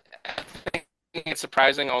 I think it's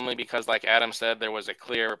surprising only because, like Adam said, there was a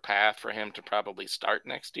clear path for him to probably start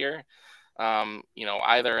next year.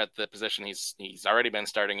 Either at the position he's already been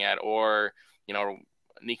starting at, or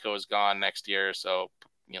Nico's gone next year, so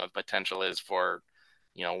the potential is for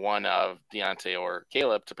one of Deontay or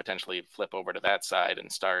Caleb to potentially flip over to that side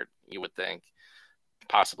and start. You would think,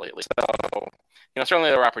 possibly at least. So, certainly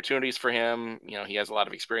there are opportunities for him. He has a lot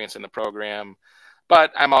of experience in the program,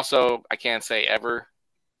 but I can't say ever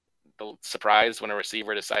surprised when a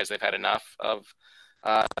receiver decides they've had enough of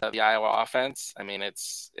the Iowa offense. I mean,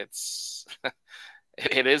 it's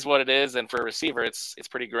it is what it is, and for a receiver, it's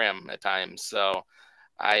pretty grim at times. So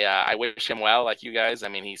I wish him well, like you guys. I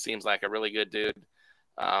mean, he seems like a really good dude.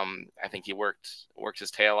 I think he worked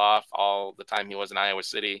his tail off all the time he was in Iowa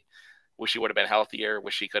City. Wish he would have been healthier.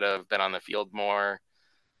 Wish he could have been on the field more.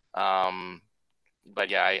 But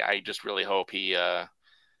yeah, I just really hope he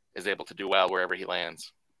is able to do well wherever he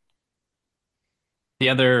lands. The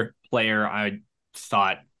other player I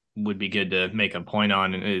thought would be good to make a point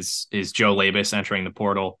on is Joe Labus entering the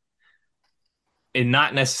portal. And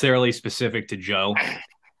not necessarily specific to Joe.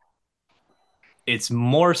 It's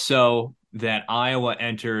more so that Iowa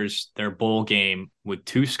enters their bowl game with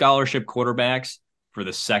 2 scholarship quarterbacks for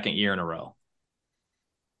the second year in a row.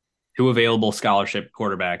 2 available scholarship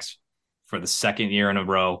quarterbacks for the second year in a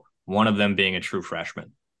row, one of them being a true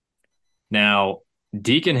freshman. Now,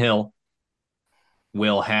 Deacon Hill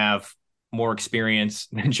will have more experience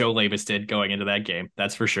than Joe Labus did going into that game.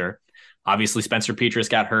 That's for sure. Obviously, Spencer Petras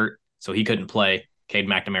got hurt, so he couldn't play. Cade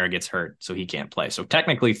McNamara gets hurt, so he can't play. So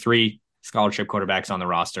technically 3 scholarship quarterbacks on the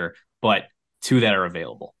roster, but 2 that are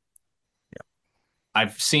available. Yeah.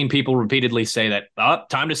 I've seen people repeatedly say that,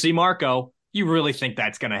 time to see Marco. You really think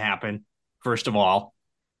that's going to happen? First of all,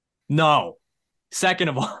 no. Second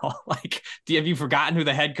of all, have you forgotten who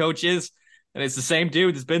the head coach is? And it's the same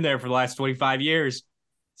dude that's been there for the last 25 years.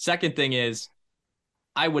 Second thing is,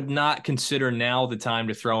 I would not consider now the time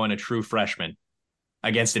to throw in a true freshman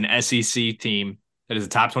against an SEC team that is a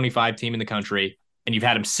top 25 team in the country, and you've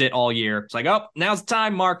had him sit all year. It's like, now's the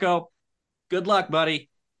time, Marco. Good luck, buddy.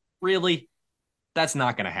 Really? That's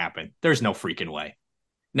not going to happen. There's no freaking way.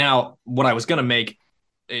 Now, what I was going to make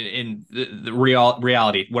in the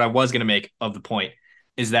reality, what I was going to make of the point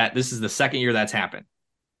is that this is the second year that's happened.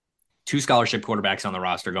 2 scholarship quarterbacks on the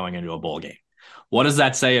roster going into a bowl game. What does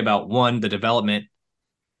that say about, 1, the development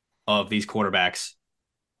of these quarterbacks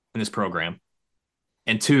in this program,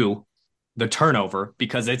 and 2, the turnover,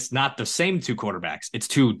 because it's not the same 2 quarterbacks. It's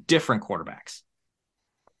 2 different quarterbacks.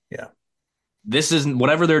 Yeah. This isn't,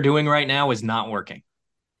 whatever they're doing right now is not working.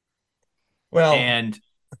 Well, and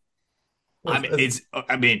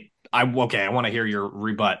I want to hear your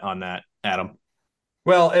rebut on that, Adam.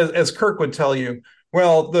 Well, as Kirk would tell you,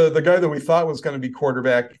 the guy that we thought was going to be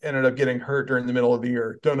quarterback ended up getting hurt during the middle of the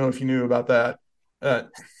year. Don't know if you knew about that.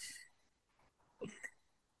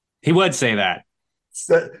 He would say that.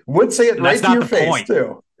 Would say it right to your face point.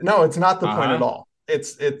 Too. No, it's not the point at all.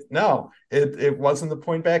 It wasn't the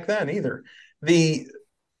point back then either. The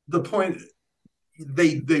point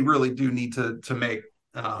they really do need to make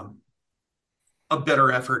a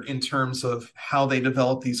better effort in terms of how they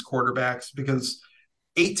develop these quarterbacks, because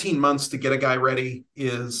 18 months to get a guy ready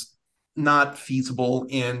is not feasible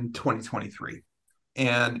in 2023.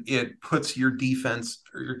 And it puts your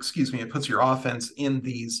offense in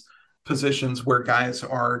these positions where guys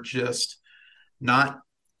are just not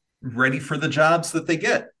ready for the jobs that they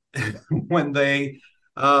get when they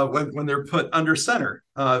when they're put under center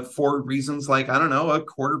for reasons like, I don't know, a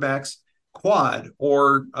quarterback's quad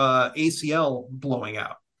or ACL blowing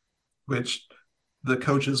out, which the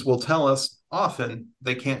coaches will tell us often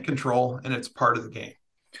they can't control, and it's part of the game.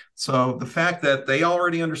 So the fact that they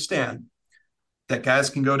already understand that guys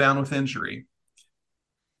can go down with injury,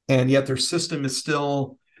 and yet their system is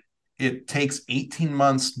still, it takes 18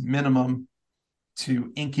 months minimum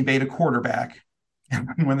to incubate a quarterback.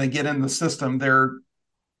 And when they get in the system, they're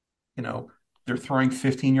throwing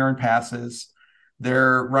 15-yard passes.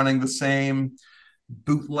 They're running the same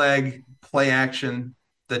bootleg play action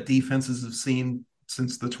that defenses have seen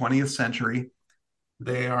since the 20th century.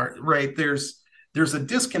 They are right. There's a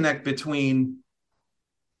disconnect between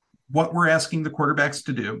what we're asking the quarterbacks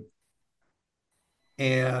to do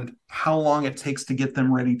and how long it takes to get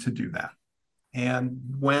them ready to do that. And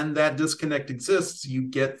when that disconnect exists, you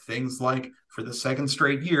get things like, for the second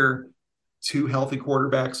straight year, two healthy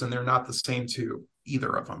quarterbacks, and they're not the same two,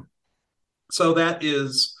 either of them. So that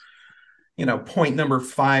is, point number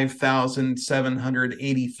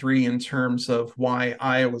 5,783 in terms of why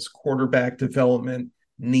Iowa's quarterback development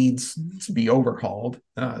needs to be overhauled.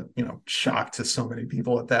 Shock to so many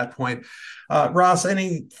people at that point. Ross,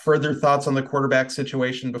 any further thoughts on the quarterback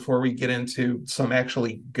situation before we get into some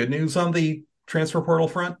actually good news on the transfer portal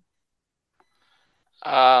front?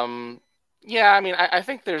 Yeah, I mean, I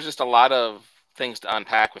think there's just a lot of things to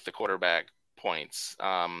unpack with the quarterback points.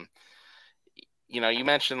 You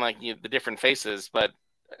mentioned like the different faces, but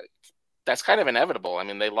that's kind of inevitable. I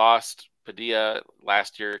mean, they lost Padilla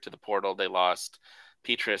last year to the portal. They lost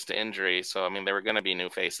Petrus to injury. So, I mean, there were going to be new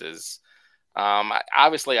faces.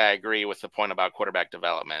 Obviously, I agree with the point about quarterback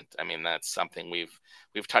development. I mean, that's something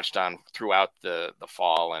we've touched on throughout the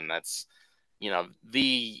fall, and that's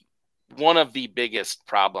the one of the biggest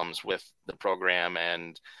problems with the program,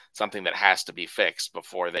 and something that has to be fixed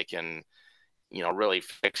before they can really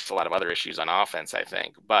fix a lot of other issues on offense, I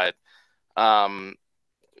think. But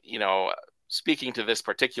speaking to this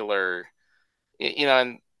particular,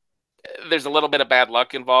 and there's a little bit of bad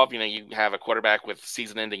luck involved. You have a quarterback with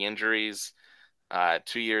season-ending injuries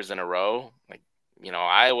 2 years in a row. Like,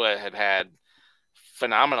 Iowa had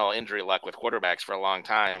phenomenal injury luck with quarterbacks for a long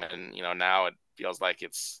time, and now it feels like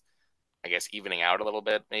it's, I guess, evening out a little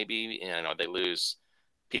bit. Maybe they lose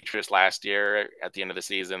Petrus last year at the end of the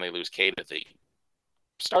season. They lose Cade at the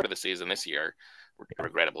start of the season this year,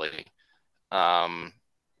 regrettably.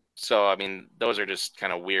 So, I mean, those are just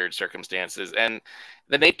kind of weird circumstances. And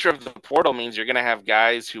the nature of the portal means you're going to have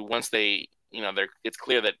guys who, once they, it's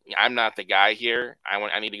clear that I'm not the guy here.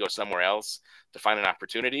 I need to go somewhere else to find an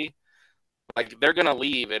opportunity. Like, they're going to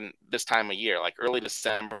leave in this time of year, like early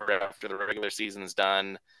December after the regular season's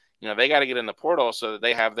done. They got to get in the portal so that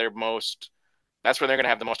they have that's where they're going to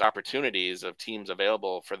have the most opportunities of teams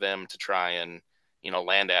available for them to try and,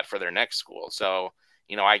 land at for their next school. So,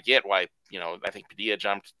 I get why, I think Padilla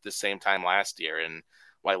jumped the same time last year, and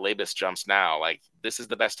why Labus jumps now. Like, this is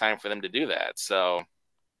the best time for them to do that. So,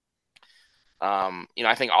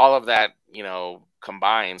 I think all of that,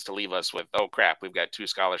 combines to leave us with, oh crap, we've got two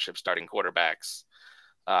scholarship starting quarterbacks,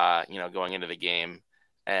 going into the game.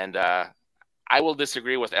 And I will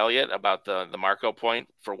disagree with Elliot about the Marco point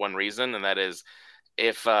for one reason, and that is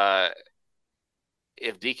if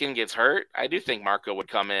Deacon gets hurt, I do think Marco would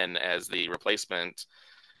come in as the replacement.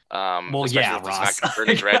 Well, especially yeah, if Ross. it's not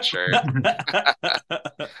converted red shirt.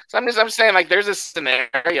 So I'm saying, like, there's a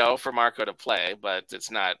scenario for Marco to play, but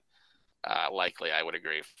it's not likely. I would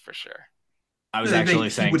agree for sure. I was actually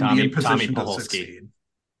saying Tommy Polsky.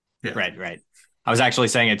 Yeah. Right. I was actually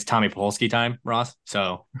saying it's Tommy Polsky time, Ross.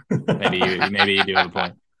 So maybe you do have a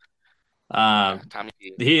point. Tommy,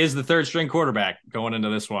 he is the third string quarterback going into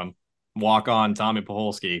this one. Walk on Tommy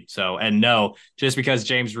Polsky. So, and no, just because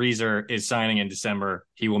James Reeser is signing in December,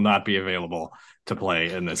 he will not be available to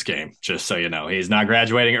play in this game. Just so you know, he's not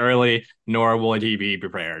graduating early, nor will he be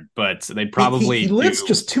prepared. But they probably he lives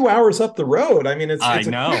just 2 hours up the road. I mean, it's a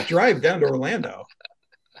quick drive down to Orlando.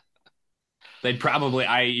 They'd probably,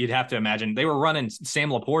 you'd have to imagine they were running Sam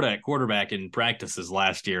Laporta at quarterback in practices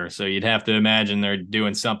last year. So you'd have to imagine they're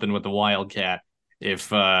doing something with the Wildcat if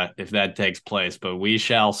that takes place. But we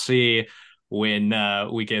shall see when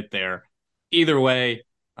we get there. Either way,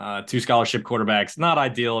 two scholarship quarterbacks, not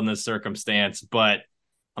ideal in this circumstance, but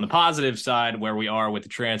on the positive side, where we are with the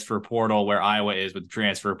transfer portal, where Iowa is with the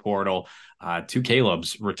transfer portal, two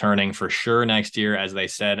Caleb's returning for sure next year, as they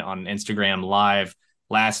said on Instagram Live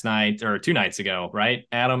last night or 2 nights ago, right?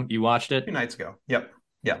 Adam, you watched it? 2 nights ago. Yep.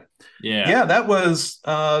 Yeah. Yeah. That was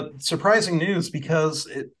surprising news because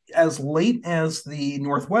as late as the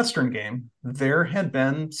Northwestern game, there had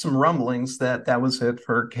been some rumblings that that was it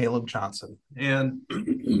for Caleb Johnson. And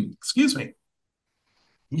excuse me,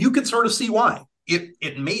 you could sort of see why.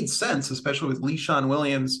 It made sense, especially with Le'Shawn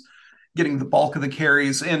Williams getting the bulk of the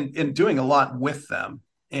carries and doing a lot with them.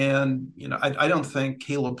 And, I don't think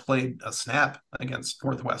Caleb played a snap against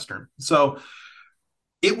Northwestern. So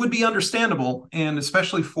it would be understandable, and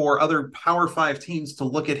especially for other Power Five teams to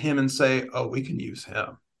look at him and say, "Oh, we can use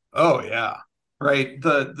him." Oh yeah, right.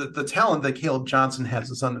 The talent that Caleb Johnson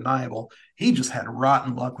has is undeniable. He just had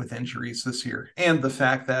rotten luck with injuries this year, and the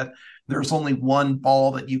fact that there's only one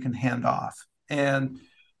ball that you can hand off, and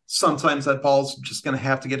sometimes that ball's just going to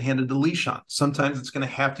have to get handed to Le'Shawn. Sometimes it's going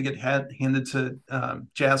to have to get handed to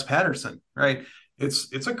Jazz Patterson. Right.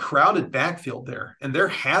 It's a crowded backfield there, and they're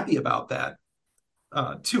happy about that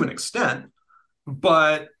to an extent,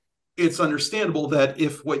 but it's understandable that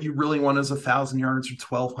if what you really want is 1,000 yards or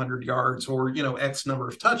 1,200 yards or X number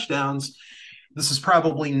of touchdowns, this is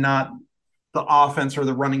probably not the offense or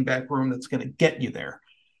the running back room that's going to get you there.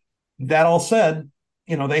 That all said,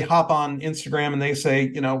 they hop on Instagram and they say,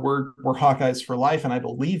 we're Hawkeyes for life, and I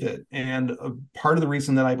believe it. And part of the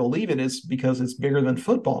reason that I believe it is because it's bigger than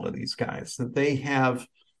football to these guys, that they have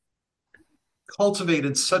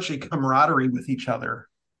cultivated such a camaraderie with each other.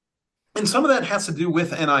 And some of that has to do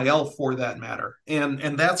with NIL, for that matter. And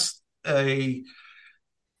that's a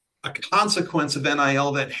consequence of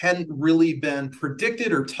NIL that hadn't really been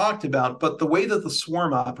predicted or talked about. But the way that the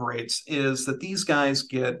Swarm operates is that these guys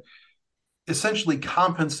get essentially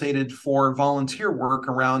compensated for volunteer work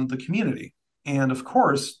around the community. And of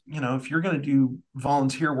course, if you're going to do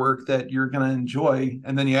volunteer work that you're going to enjoy,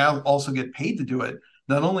 and then you also get paid to do it,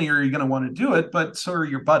 not only are you going to want to do it, but so are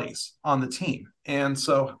your buddies on the team. And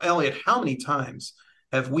so, Elliot, how many times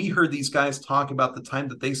have we heard these guys talk about the time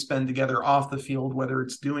that they spend together off the field, whether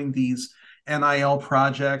it's doing these NIL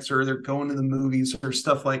projects or they're going to the movies or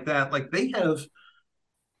stuff like that? Like, they have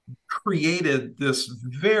created this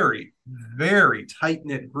very, very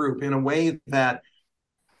tight-knit group in a way that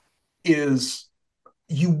is,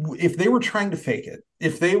 if they were trying to fake it,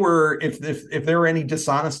 if there were any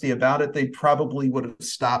dishonesty about it, they probably would have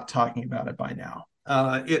stopped talking about it by now.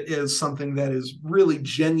 It is something that is really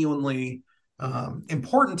genuinely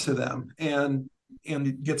important to them, and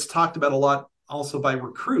it gets talked about a lot also by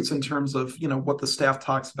recruits in terms of what the staff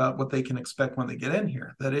talks about, what they can expect when they get in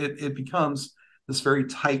here. That it becomes this very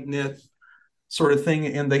tight knit sort of thing,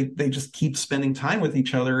 and they just keep spending time with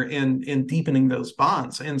each other and deepening those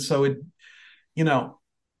bonds. And so it,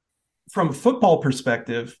 from a football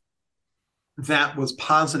perspective, that was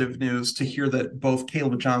positive news to hear that both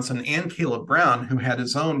Caleb Johnson and Caleb Brown, who had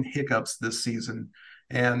his own hiccups this season,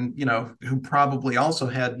 and who probably also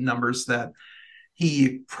had numbers that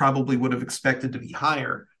he probably would have expected to be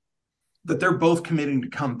higher, that they're both committing to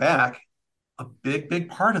come back. A big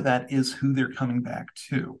part of that is who they're coming back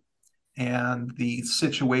to, and the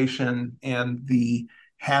situation and the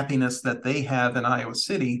happiness that they have in Iowa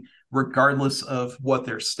City, regardless of what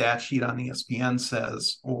their stat sheet on ESPN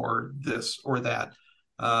says or this or that.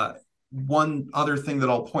 One other thing that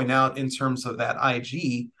I'll point out in terms of that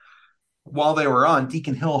IG, while they were on,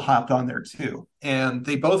 Deacon Hill hopped on there too, and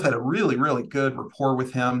they both had a really, really good rapport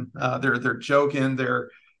with him. They're joking,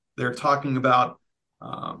 they're talking about,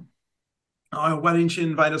 oh, why didn't you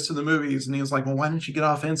invite us to the movies? And he was like, well, why don't you get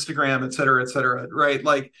off Instagram, et cetera, right?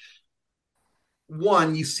 Like,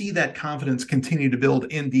 one, you see that confidence continue to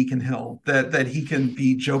build in Deacon Hill, that he can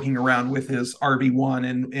be joking around with his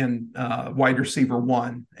RB1 and wide receiver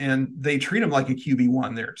one, and they treat him like a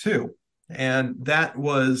QB1 there too. And that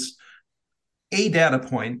was a data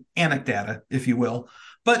point, anecdata, if you will,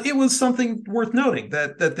 but it was something worth noting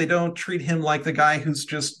that they don't treat him like the guy who's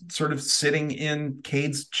just sort of sitting in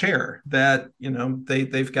Cade's chair, that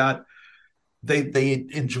they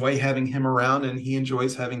enjoy having him around and he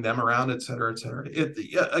enjoys having them around, et cetera, et cetera.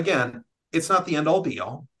 Again, it's not the end all be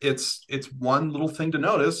all. It's one little thing to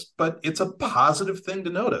notice, but it's a positive thing to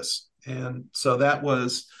notice. And so that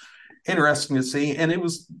was interesting to see. And it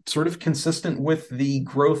was sort of consistent with the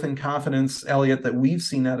growth and confidence, Elliot, that we've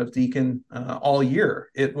seen out of Deacon all year.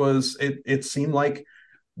 It seemed like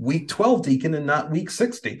week 12 Deacon and not week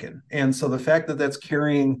 6 Deacon. And so the fact that that's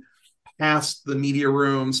carrying past the media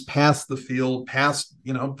rooms, past the field, past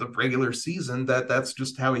the regular season, that's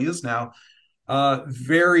just how he is now.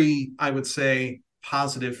 Very, I would say,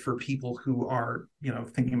 positive for people who are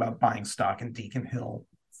thinking about buying stock in Deacon Hill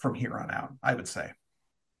from here on out, I would say.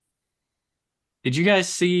 Did you guys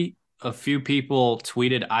see a few people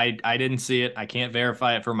tweeted? I didn't see it. I can't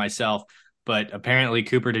verify it for myself, but apparently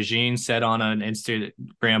Cooper DeJean said on an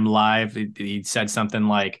Instagram live, he said something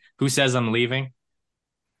like, "Who says I'm leaving?"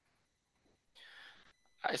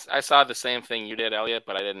 I saw the same thing you did, Elliot,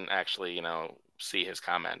 but I didn't actually, see his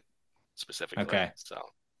comment specifically. Okay. So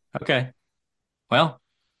Okay. Well,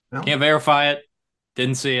 No. can't verify it.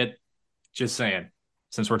 Didn't see it. Just saying.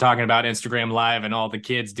 Since we're talking about Instagram Live and all the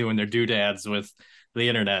kids doing their doodads with the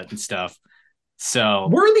internet and stuff. So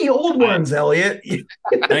We're the old ones, Elliot.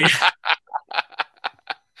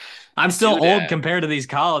 I'm still old Doodad. compared to these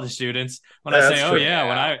college students. When I That's say, "Oh true. yeah,"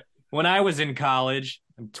 Yeah. when I was in college,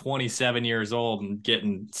 I'm 27 years old and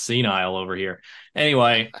getting senile over here.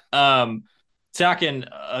 Anyway, talking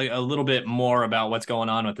a little bit more about what's going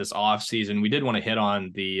on with this offseason, we did want to hit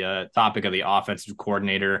on the topic of the offensive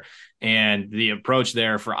coordinator and the approach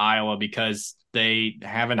there for Iowa because they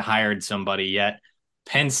haven't hired somebody yet.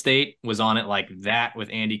 Penn State was on it like that with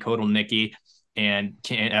Andy Kotelnicki and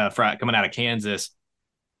coming out of Kansas.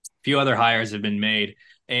 A few other hires have been made.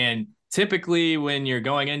 And typically when you're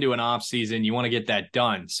going into an offseason, you want to get that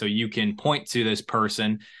done so you can point to this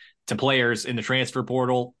person, to players in the transfer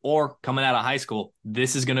portal or coming out of high school.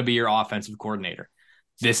 This is going to be your offensive coordinator.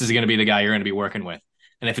 This is going to be the guy you're going to be working with.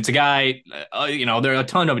 And if it's a guy, there are a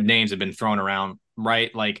ton of names have been thrown around,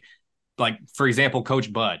 right? Like for example,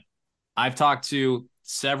 Coach Bud. I've talked to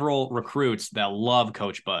several recruits that love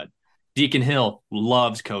Coach Bud. Deacon Hill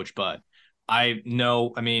loves Coach Bud.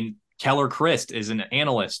 Keller Christ is an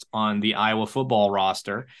analyst on the Iowa football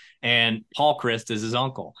roster, and Paul Christ is his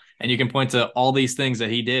uncle. And you can point to all these things that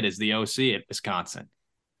he did as the OC at Wisconsin.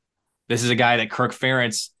 This is a guy that Kirk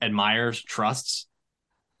Ferentz admires, trusts.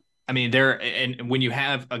 And when you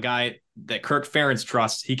have a guy that Kirk Ferentz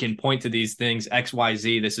trusts, he can point to these things, X, Y,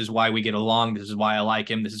 Z. This is why we get along. This is why I like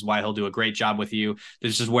him. This is why he'll do a great job with you.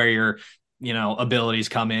 This is where your, abilities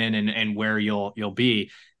come in and where you'll be.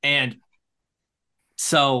 And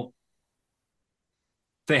so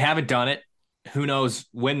they haven't done it. Who knows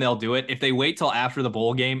when they'll do it? If they wait till after the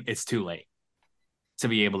bowl game, it's too late to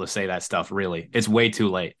be able to say that stuff. Really, it's way too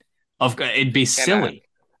late. It'd be silly.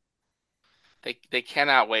 They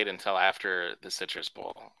cannot wait until after the Citrus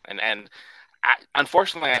Bowl, and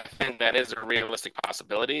unfortunately, I think that is a realistic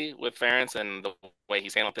possibility with Ferentz and the way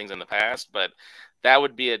he's handled things in the past. But that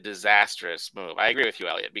would be a disastrous move. I agree with you,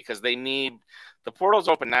 Elliot, because they need the portal's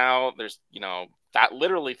open now. There's that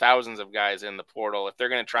literally thousands of guys in the portal. If they're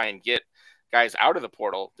going to try and get guys out of the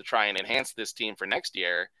portal to try and enhance this team for next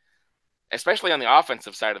year, especially on the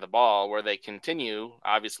offensive side of the ball, where they continue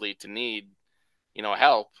obviously to need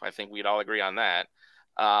help. I think we'd all agree on that.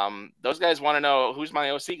 Those guys want to know, who's my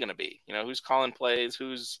OC going to be? Who's calling plays,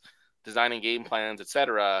 who's designing game plans,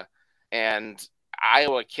 etc. And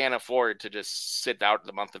Iowa can't afford to just sit out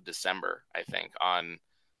the month of December, I think, on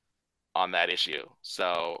that issue.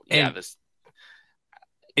 So And this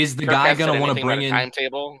is the Kirk guy hasn't going to said want to anything about bring a in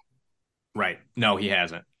timetable, right? No, he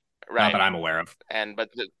hasn't. Not right? that I'm aware of.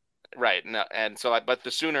 Right, no, and so but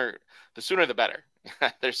the sooner the better.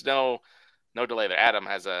 There's no delay there. Adam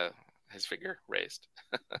has his figure raised.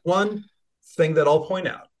 One thing that I'll point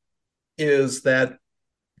out is that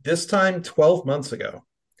this time 12 months ago,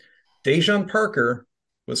 Dejon Parker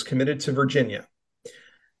was committed to Virginia.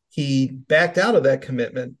 He backed out of that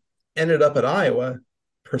commitment, ended up at Iowa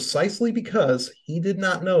precisely because he did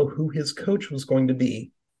not know who his coach was going to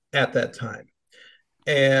be at that time.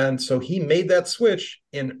 And so he made that switch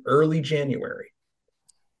in early January.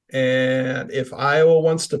 And if Iowa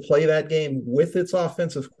wants to play that game with its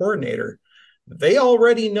offensive coordinator, they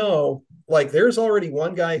already know, like, there's already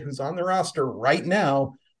one guy who's on the roster right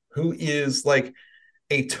now who is like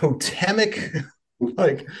a totemic,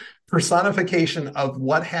 like, personification of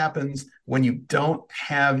what happens when you don't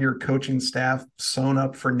have your coaching staff sewn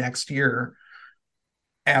up for next year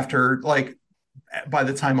after, like, by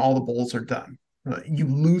the time all the bowls are done. You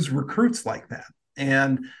lose recruits like that.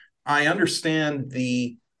 And I understand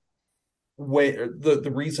the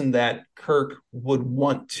reason that Kirk would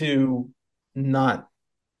want to not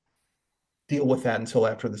deal with that until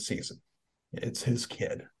after the season. It's his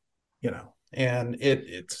kid, and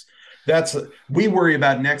we worry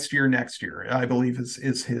about next year, I believe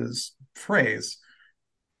is his phrase.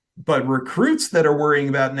 But recruits that are worrying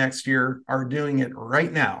about next year are doing it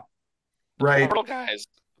right now. Right.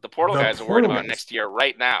 The portal guys are worried about next year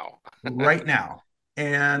right now. Right now.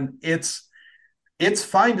 And it's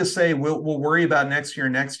fine to say we'll worry about next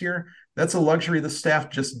year. That's a luxury the staff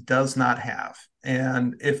just does not have.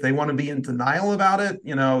 And if they want to be in denial about it,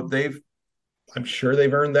 I'm sure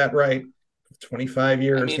they've earned that right. 25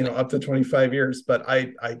 years, up to 25 years. But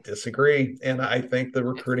I disagree. And I think the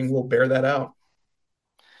recruiting will bear that out.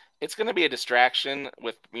 it's going to be a distraction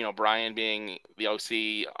with, Brian being the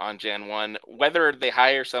OC on Jan 1, whether they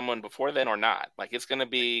hire someone before then or not. Like, it's going to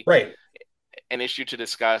be Right. an issue to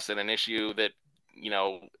discuss and an issue that,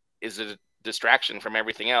 is a distraction from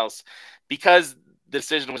everything else because the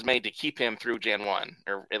decision was made to keep him through Jan 1,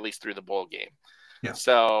 or at least through the bowl game. Yeah.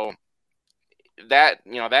 So that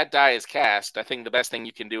die is cast. I think the best thing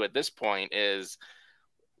you can do at this point is,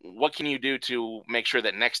 what can you do to make sure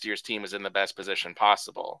that next year's team is in the best position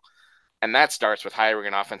possible? And that starts with hiring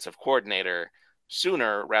an offensive coordinator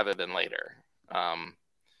sooner rather than later.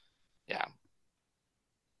 Yeah.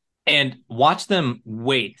 And watch them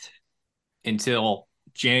wait until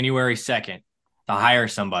January 2nd to hire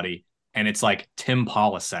somebody, and it's like Tim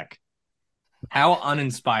Polasek. How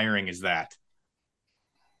uninspiring is that?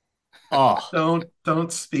 Oh,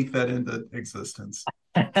 don't speak that into existence.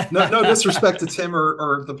 No disrespect to Tim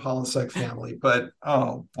or the Polasek family, but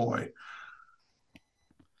oh boy.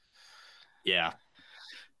 Yeah.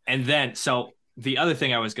 And then, so the other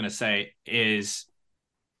thing I was going to say is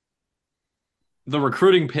the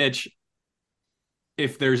recruiting pitch,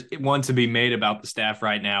 if there's one to be made about the staff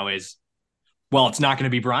right now, is, well, it's not going to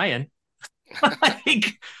be Brian.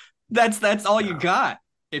 Like, that's all you got.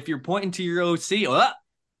 If you're pointing to your OC,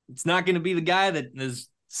 it's not going to be the guy that has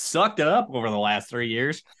sucked it up over the last 3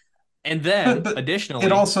 years. And then, but additionally,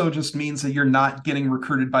 it also just means that you're not getting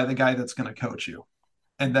recruited by the guy that's going to coach you.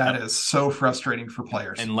 And that is so frustrating for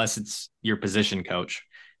players. Unless it's your position coach.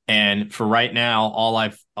 And for right now, all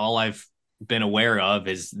I've been aware of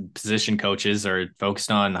is position coaches are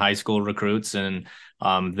focused on high school recruits and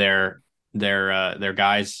their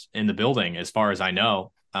guys in the building, as far as I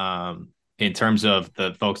know. In terms of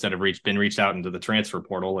the folks that have been reached out into the transfer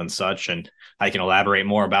portal and such, and I can elaborate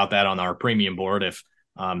more about that on our premium board if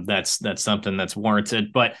that's something that's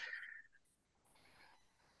warranted. But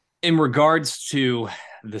in regards to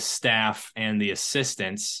the staff and the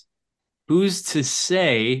assistants, who's to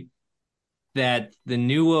say that the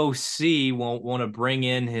new OC won't want to bring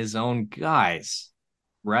in his own guys,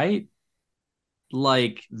 right?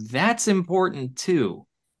 Like, that's important too.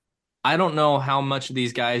 I don't know how much of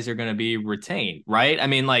these guys are going to be retained, right? I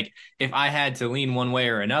mean, like, if I had to lean one way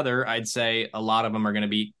or another, I'd say a lot of them are going to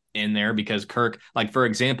be in there because Kirk, like, for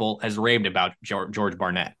example, has raved about George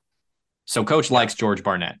Barnett. So Coach likes George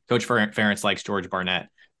Barnett. Coach Ferentz likes George Barnett.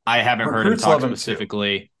 I haven't heard him talk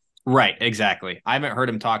specifically. Right, exactly. I haven't heard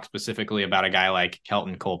him talk specifically about a guy like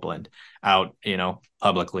Kelton Copeland out,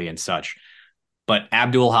 publicly and such. But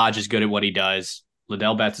Abdul Hodge is good at what he does.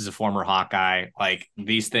 Liddell Betts is a former Hawkeye. Like,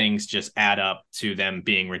 these things just add up to them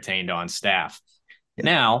being retained on staff. Yeah.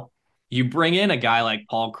 Now, you bring in a guy like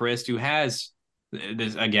Paul Chryst, who has,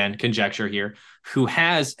 this again, conjecture here, who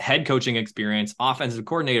has head coaching experience, offensive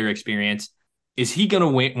coordinator experience. Is he going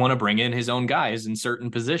to want to bring in his own guys in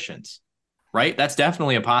certain positions? Right? That's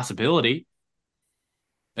definitely a possibility.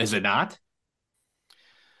 Is it not?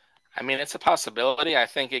 I mean, it's a possibility. I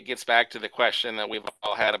think it gets back to the question that we've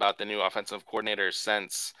all had about the new offensive coordinators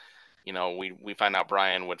since, we find out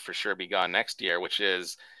Brian would for sure be gone next year, which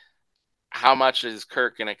is, how much is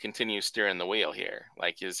Kirk going to continue steering the wheel here?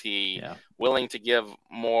 Like, is he willing to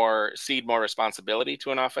cede more responsibility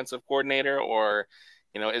to an offensive coordinator, or,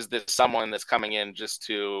 is this someone that's coming in just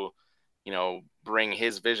to, bring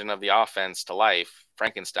his vision of the offense to life,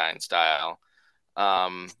 Frankenstein style?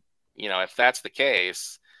 If that's the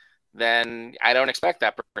case, then I don't expect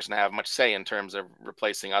that person to have much say in terms of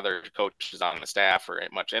replacing other coaches on the staff or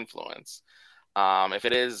much influence. If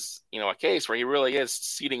it is, a case where he really is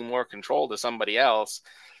ceding more control to somebody else,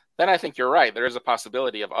 then I think you're right. There is a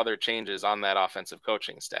possibility of other changes on that offensive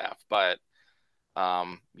coaching staff. But,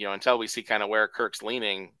 until we see kind of where Kirk's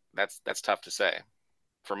leaning, that's tough to say,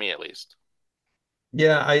 for me at least.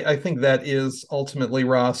 Yeah, I think that is ultimately,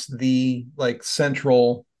 Ross, the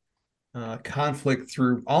central conflict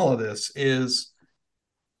through all of this is,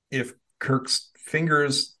 if Kirk's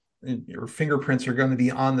fingers or fingerprints are going to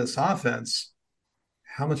be on this offense,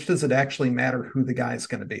 how much does it actually matter who the guy is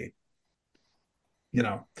going to be?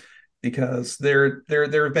 Because there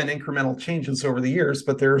have been incremental changes over the years,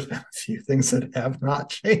 but there's been a few things that have not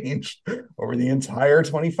changed over the entire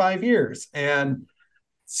 25 years. And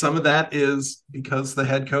some of that is because the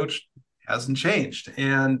head coach hasn't changed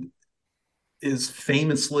and is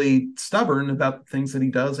famously stubborn about the things that he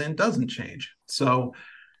does and doesn't change. So,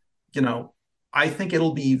 I think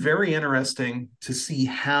it'll be very interesting to see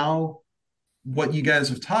how what you guys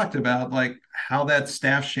have talked about, like how that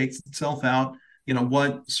staff shakes itself out,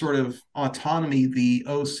 what sort of autonomy the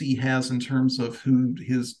OC has in terms of who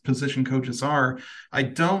his position coaches are.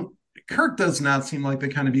 Kirk does not seem like the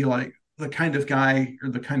kind of be like, the kind of guy or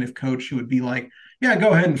the kind of coach who would be like, yeah,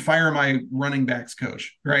 go ahead and fire my running backs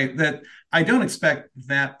coach, right? That I don't expect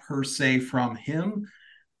that per se from him,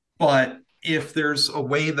 but if there's a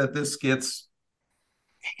way that this gets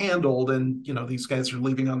handled and these guys are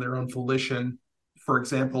leaving on their own volition, for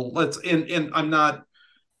example, and I'm not,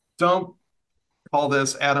 don't call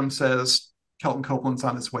this Adam says Kelton Copeland's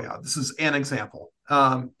on his way out. This is an example.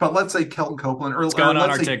 But let's say Kelton Copeland, What's going on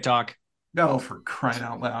let's our say, TikTok? no, for crying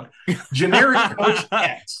out loud. Generic coach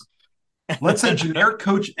X. Let's say generic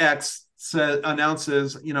coach X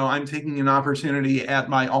announces, I'm taking an opportunity at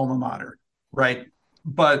my alma mater, right?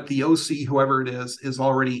 But the OC, whoever it is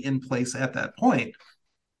already in place at that point.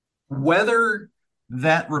 Whether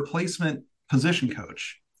that replacement position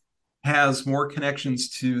coach has more connections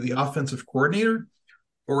to the offensive coordinator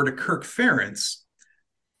or to Kirk Ferentz,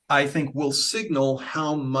 I think will signal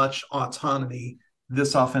how much autonomy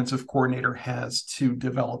this offensive coordinator has to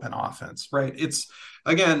develop an offense, right? It's,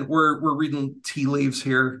 again, we're reading tea leaves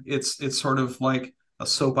here. It's sort of like a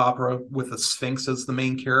soap opera with a Sphinx as the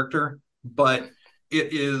main character, but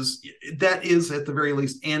that is at the very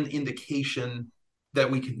least an indication that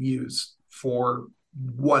we can use for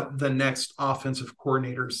what the next offensive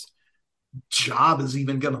coordinator's job is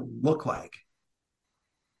even going to look like.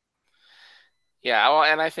 Yeah, well,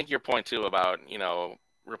 and I think your point too about,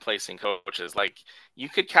 replacing coaches, like you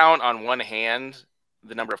could count on one hand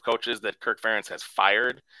the number of coaches that Kirk Ferentz has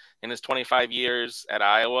fired in his 25 years at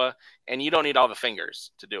Iowa, and you don't need all the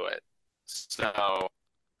fingers to do it. So,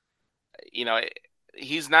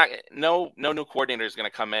 he's not, no new coordinator is going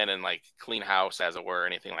to come in and like clean house, as it were, or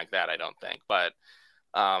anything like that, I don't think. But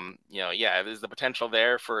yeah, there's the potential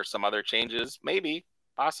there for some other changes, maybe,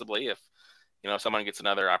 possibly, if someone gets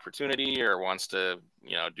another opportunity or wants to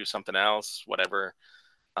do something else, whatever.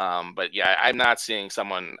 But yeah, I'm not seeing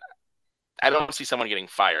someone. I don't see someone getting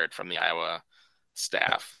fired from the Iowa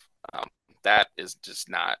staff. That is just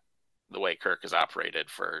not the way Kirk has operated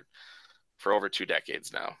for over 2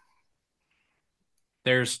 decades now.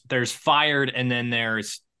 There's fired, and then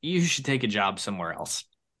there's you should take a job somewhere else.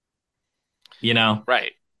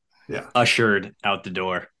 Right? Yeah, ushered out the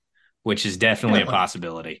door, which is definitely a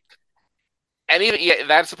possibility. And even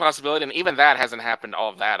that's a possibility, and even that hasn't happened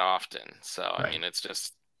all that often. So right. I mean, it's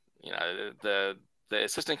just the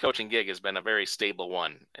assistant coaching gig has been a very stable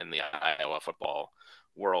one in the Iowa football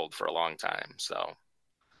world for a long time. So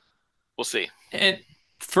we'll see. And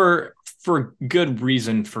for good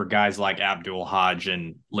reason for guys like Abdul Hodge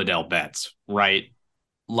and Liddell Betts, right?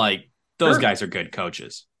 Like those guys are good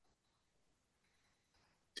coaches.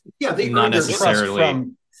 Yeah, they not earned necessarily their trust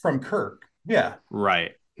from Kirk. Yeah,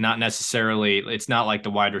 right. Not necessarily. It's not like the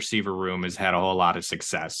wide receiver room has had a whole lot of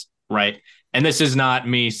success, right? And this is not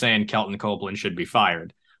me saying Kelton Copeland should be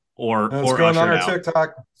fired or going on our out.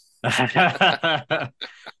 TikTok.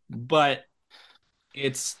 But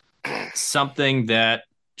it's something that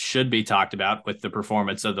should be talked about with the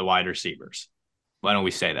performance of the wide receivers. Why don't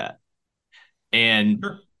we say that? And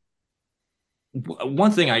sure.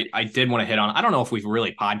 One thing I did want to hit on, I don't know if we've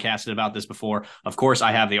really podcasted about this before. Of course,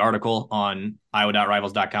 I have the article on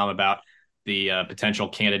iowa.rivals.com about the potential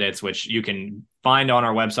candidates, which you can find on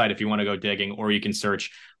our website if you want to go digging, or you can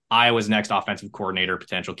search Iowa's next offensive coordinator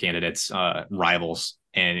potential candidates, rivals,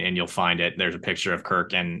 and you'll find it. There's a picture of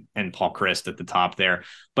Kirk and Paul Chryst at the top there.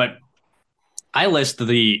 But I list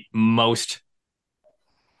the most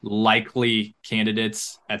likely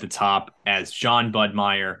candidates at the top as John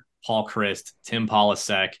Budmeyer, Paul Chryst, Tim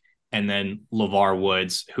Polasek, and then LeVar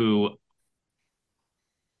Woods, who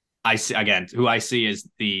I see as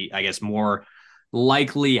the, I guess, more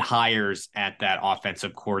likely hires at that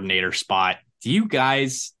offensive coordinator spot. Do you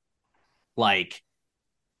guys, like,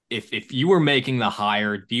 if you were making the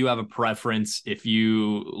hire, do you have a preference? If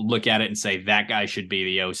you look at it and say that guy should be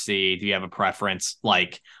the OC, do you have a preference?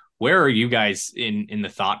 Like, where are you guys in the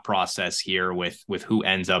thought process here with who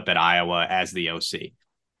ends up at Iowa as the OC?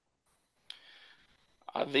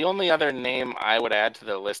 The only other name I would add to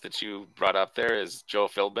the list that you brought up there is Joe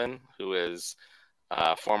Philbin, who is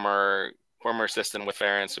former assistant with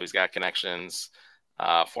Ferentz, so he's got connections.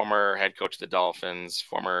 Former head coach of the Dolphins.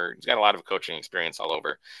 He's got a lot of coaching experience all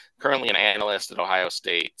over. Currently an analyst at Ohio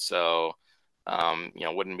State, so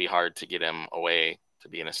wouldn't be hard to get him away to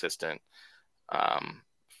be an assistant.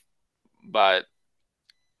 But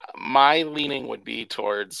my leaning would be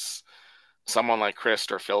towards someone like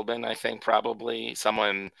Chryst or Philbin. I think probably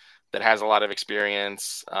someone that has a lot of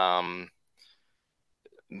experience, that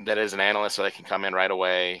is an analyst, so they can come in right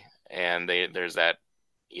away, and there's that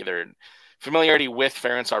either familiarity with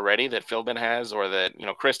Ferentz already that Philbin has, or that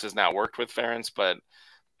Chryst has not worked with Ferentz, but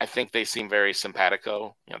I think they seem very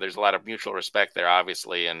simpatico. There's a lot of mutual respect there,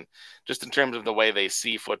 obviously, and just in terms of the way they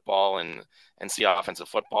see football and see offensive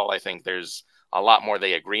football, I think there's a lot more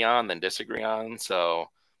they agree on than disagree on. So,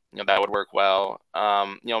 that would work well.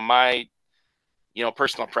 My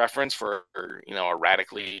personal preference for a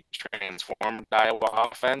radically transformed Iowa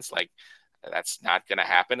offense, like that's not going to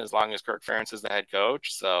happen as long as Kirk Ferentz is the head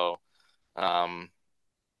coach. So, and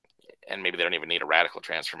maybe they don't even need a radical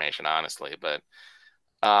transformation, honestly, but.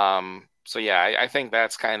 So yeah, I think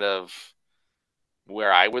that's kind of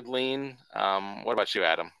where I would lean. What about you,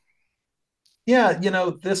 Adam? Yeah,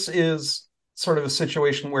 this is sort of a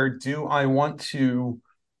situation where do I want to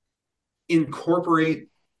incorporate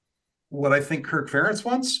what I think Kirk Ferentz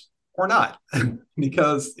wants or not?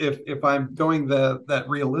 Because if I'm going that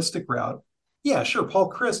realistic route, yeah, sure,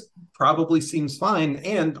 Paul Chryst probably seems fine,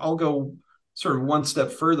 and I'll go sort of one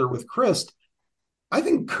step further with Chryst. I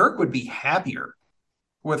think Kirk would be happier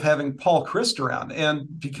with having Paul Chryst around, and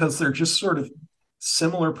because they're just sort of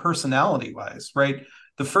similar personality wise, right?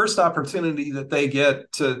 The first opportunity that they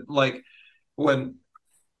get to, like, when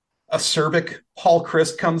acerbic Paul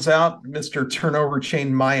Chryst comes out, Mr. Turnover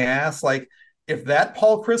Chain my ass, like if that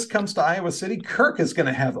Paul Chryst comes to Iowa City, Kirk is going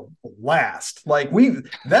to have a blast. Like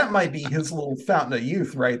that might be his little fountain of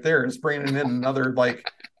youth right there, is bringing in another like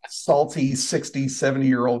salty 60,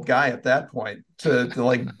 70-year-old guy at that point to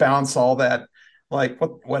like bounce all that, like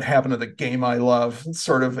what happened to the game I love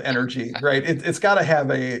sort of energy, right? It's got to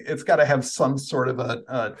have some sort of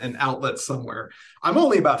an outlet somewhere. I'm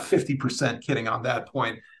only about 50% kidding on that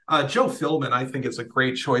point. Joe Philbin, I think, is a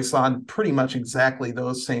great choice on pretty much exactly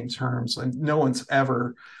those same terms, and no one's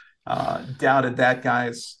ever doubted that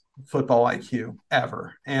guy's football IQ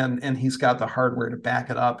ever, and he's got the hardware to back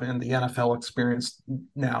it up, and the NFL experience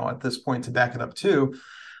now at this point to back it up too.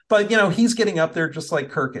 But he's getting up there just like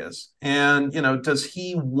Kirk is, and does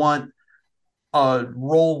he want a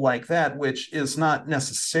role like that, which is not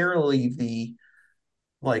necessarily the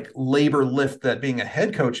like labor lift that being a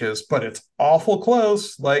head coach is, but it's awful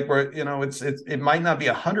close. Like where it might not be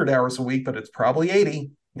 100 hours a week, but it's probably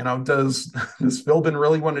 80. Does Philbin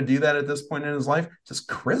really want to do that at this point in his life? Does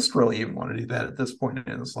Chryst really even want to do that at this point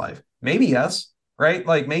in his life? Maybe yes, right?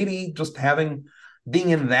 Like maybe just being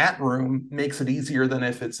in that room makes it easier than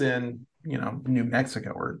if it's in New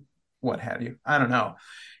Mexico or what have you. I don't know.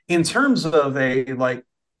 In terms of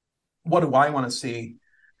what do I want to see?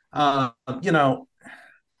 Uh, you know,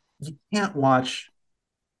 you can't watch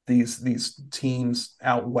these teams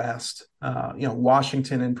out west,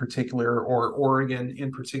 Washington in particular or Oregon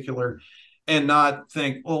in particular, and not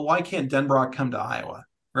think, well, why can't Denbrock come to Iowa,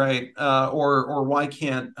 right? Or why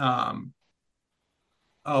can't the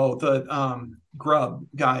Grubb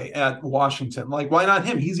guy at Washington, like why not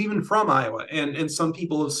him? He's even from Iowa, and some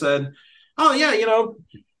people have said, oh yeah,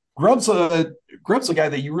 Grubb's a guy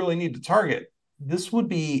that you really need to target. This would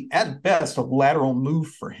be at best a lateral move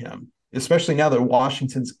for him, especially now that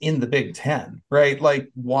Washington's in the Big Ten, right? Like,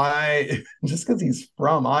 why? Just because he's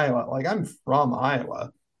from Iowa. Like, I'm from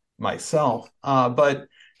Iowa myself, but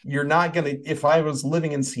you're not gonna. If I was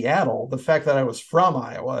living in Seattle, the fact that I was from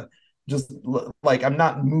Iowa, just like I'm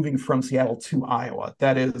not moving from Seattle to Iowa.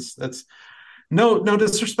 That's no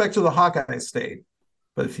disrespect to the Hawkeye State,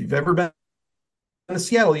 but if you've ever been to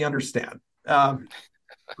Seattle, you understand.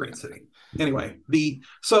 Great city. Anyway,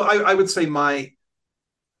 so I would say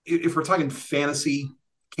if we're talking fantasy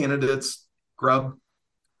candidates, Grubb,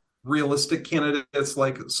 realistic candidates,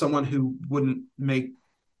 like someone who wouldn't make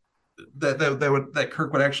that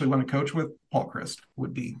Kirk would actually want to coach with, Paul Chryst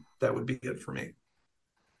would be it for me.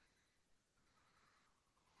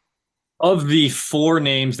 Of the four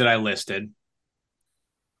names that I listed,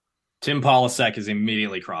 Tim Polasek is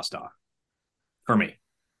immediately crossed off for me.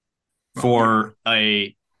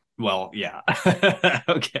 Yeah.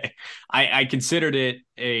 Okay. I considered it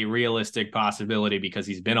a realistic possibility because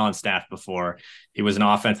he's been on staff before. He was an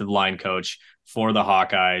offensive line coach for the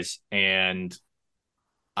Hawkeyes, and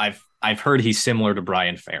I've heard he's similar to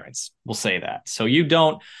Brian Ferentz. We'll say that. So you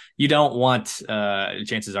don't want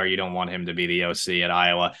chances are you don't want him to be the OC at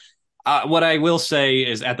Iowa. What I will say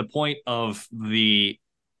is at the point of the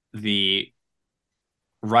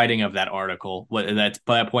writing of that article, by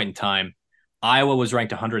that point in time, Iowa was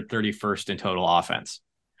ranked 131st in total offense.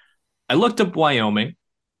 I looked up Wyoming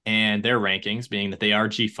and their rankings, being that they are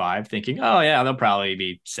G5, thinking, oh, yeah, they'll probably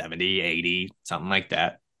be 70, 80, something like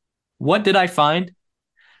that. What did I find?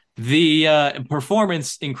 The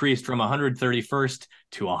performance increased from 131st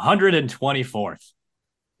to 124th.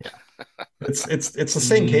 Yeah. It's the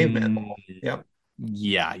same caveman. Yep.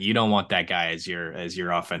 Yeah, you don't want that guy as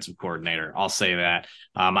your offensive coordinator. I'll say that.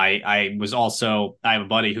 I have a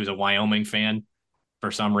buddy who's a Wyoming fan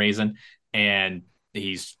for some reason, and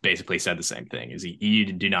he's basically said the same thing.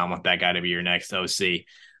 You do not want that guy to be your next OC.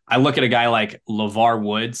 I look at a guy like LeVar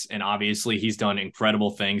Woods, and obviously he's done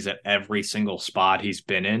incredible things at every single spot he's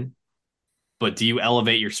been in. But do you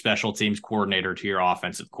elevate your special teams coordinator to your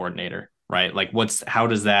offensive coordinator? Right. Like how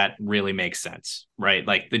does that really make sense? Right.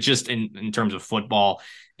 Like just in terms of football.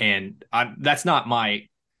 And that's not me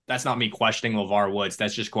questioning LeVar Woods.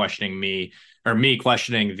 That's just questioning me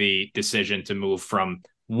questioning the decision to move from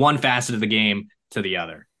one facet of the game to the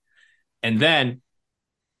other. And then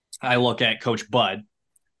I look at Coach Bud,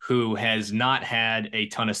 who has not had a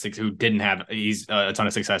ton of success, who didn't have a ton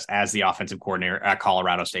of success as the offensive coordinator at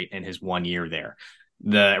Colorado State in his 1 year there.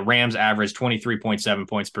 The Rams averaged 23.7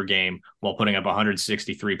 points per game while putting up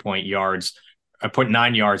 163 point yards, put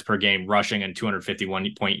 9 yards per game rushing and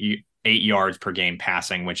 251.8 yards per game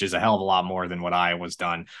passing, which is a hell of a lot more than what Iowa's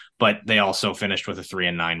done. But they also finished with a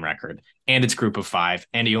 3-9 record, and it's group of five.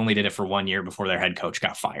 And he only did it for 1 year before their head coach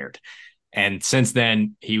got fired. And since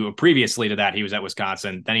then, previously to that, he was at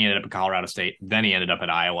Wisconsin. Then he ended up at Colorado State. Then he ended up at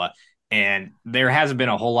Iowa. And there hasn't been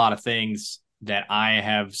a whole lot of things that I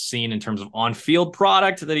have seen in terms of on-field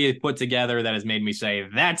product that he had put together that has made me say,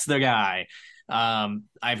 that's the guy.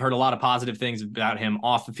 I've heard a lot of positive things about him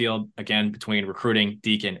off the field, again, between recruiting,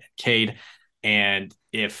 Deacon, and Cade. And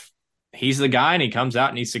if he's the guy and he comes out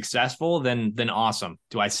and he's successful, then awesome.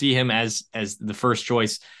 Do I see him as the first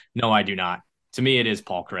choice? No, I do not. To me, it is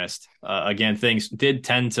Paul Chryst. Again, things did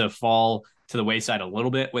tend to fall to the wayside a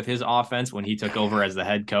little bit with his offense when he took over as the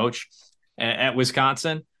head coach at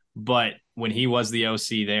Wisconsin. But when he was the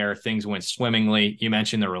OC there, things went swimmingly. You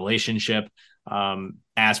mentioned the relationship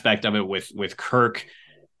aspect of it with Kirk,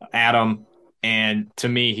 Adam, and to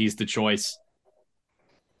me, he's the choice.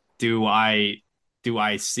 Do I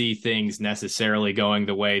see things necessarily going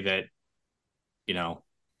the way that,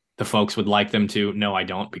 the folks would like them to? No, I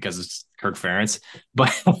don't, because it's Kirk Ferentz.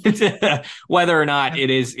 But whether or not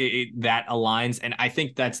that aligns, and I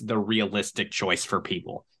think that's the realistic choice for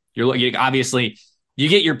people. Obviously, you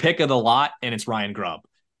get your pick of the lot, and it's Ryan Grubb.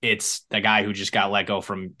 It's the guy who just got let go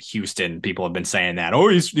from Houston. People have been saying that. Oh,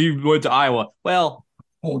 he went to Iowa. Well,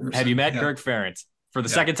 have you met Kirk Ferentz? For the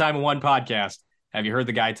second time in one podcast, have you heard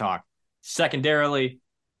the guy talk? Secondarily,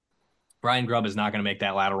 Ryan Grubb is not going to make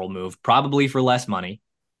that lateral move, probably for less money,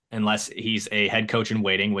 unless he's a head coach in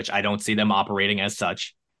waiting, which I don't see them operating as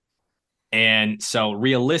such. And so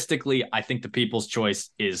realistically, I think the people's choice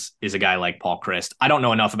is a guy like Paul Chryst. I don't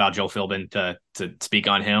know enough about Joe Philbin to speak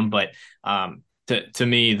on him, but to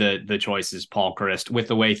me, the choice is Paul Chryst with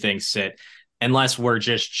the way things sit, unless we're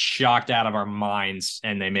just shocked out of our minds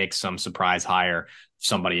and they make some surprise hire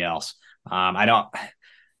somebody else.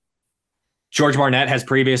 George Barnett has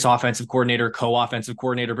previous offensive coordinator, co-offensive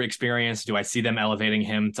coordinator experience. Do I see them elevating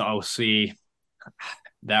him to OC?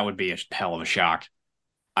 That would be a hell of a shock.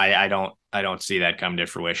 I don't see that come to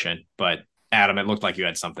fruition. But Adam, it looked like you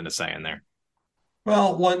had something to say in there.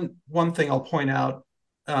 Well, one thing I'll point out,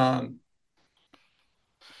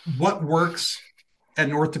 what works at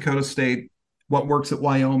North Dakota State, what works at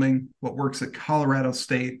Wyoming, what works at Colorado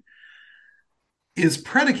State is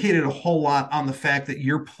predicated a whole lot on the fact that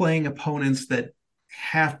you're playing opponents that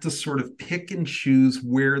have to sort of pick and choose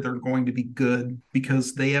where they're going to be good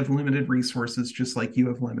because they have limited resources, just like you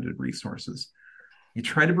have limited resources. You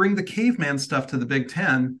try to bring the caveman stuff to the Big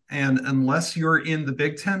Ten, and unless you're in the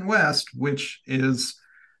Big Ten West, which is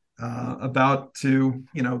about to,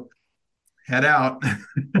 head out,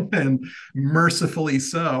 and mercifully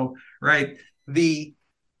so, right? The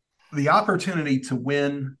opportunity to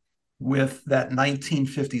win with that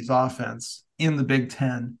 1950s offense in the Big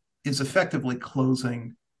Ten is effectively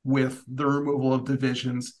closing with the removal of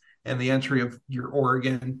divisions and the entry of your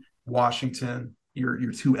Oregon, Washington,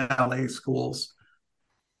 your two LA schools.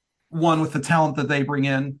 One with the talent that they bring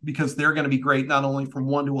in, because they're going to be great not only from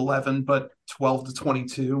 1 to 11, but 12 to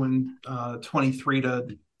 22 and 23 to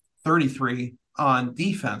 33 on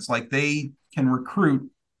defense. Like, they can recruit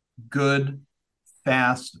good,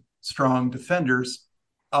 fast, strong defenders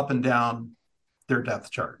up and down their depth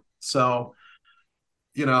chart. So,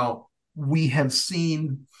 we have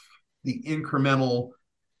seen the incremental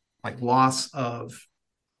loss of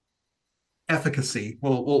efficacy.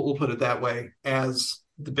 We'll put it that way, as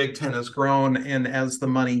the Big Ten has grown and as the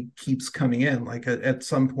money keeps coming in. At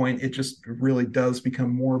some point, it just really does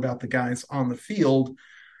become more about the guys on the field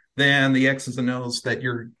than the X's and O's that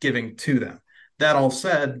you're giving to them. That all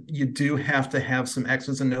said, you do have to have some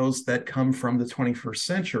X's and O's that come from the 21st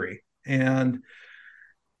century. And,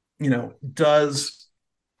 does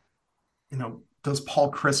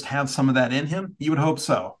Paul Chryst have some of that in him? You would hope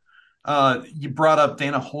so. You brought up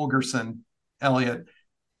Dana Holgerson, Elliot.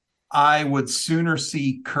 I would sooner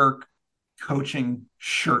see Kirk coaching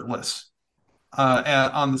shirtless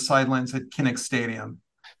on the sidelines at Kinnick Stadium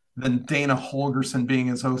than Dana Holgerson being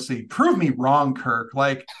his OC. Prove me wrong, Kirk.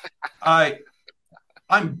 Like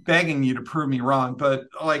I'm begging you to prove me wrong, but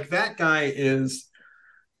like that guy is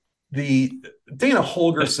the Dana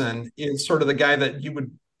Holgerson is sort of the guy that you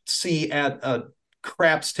would see at a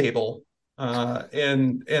craps table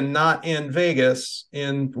and not in Vegas,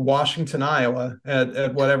 in Washington, Iowa,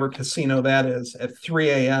 at whatever casino that is at 3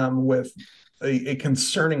 a.m. with a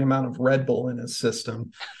concerning amount of Red Bull in his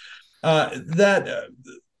system. That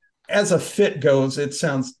as a fit goes, it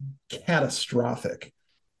sounds catastrophic,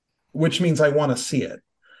 which means I want to see it.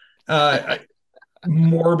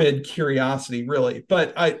 Morbid curiosity, really.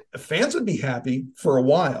 But fans would be happy for a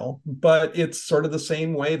while, but it's sort of the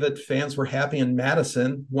same way that fans were happy in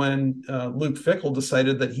Madison when Luke Fickell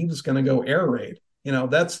decided that he was going to go air raid.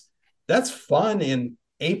 That's fun in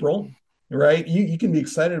April, right? You can be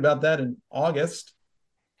excited about that in August.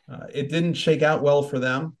 It didn't shake out well for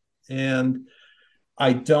them, and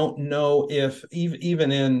I don't know if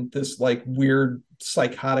even in this like weird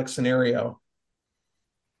psychotic scenario,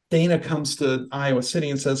 Dana comes to Iowa City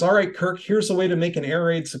and says, all right, Kirk, here's a way to make an air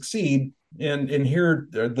raid succeed. And here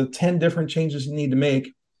are the 10 different changes you need to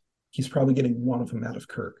make. He's probably getting one of them out of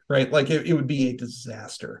Kirk, right? Like it would be a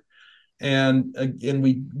disaster. And again,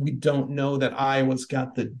 we don't know that Iowa's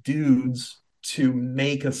got the dudes to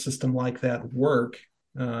make a system like that work.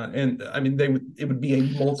 And I mean, it would be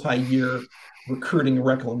a multi-year recruiting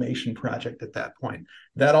reclamation project at that point.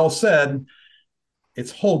 That all said,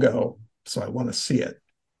 it's Holgo, so I want to see it.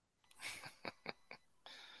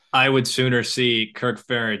 I would sooner see Kirk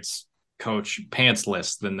Ferentz coach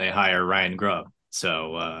pantsless than they hire Ryan Grubb.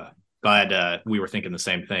 So glad we were thinking the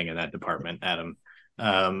same thing in that department, Adam.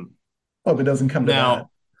 Hope it doesn't come to that.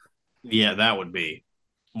 Yeah, that would be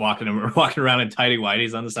walking around in tighty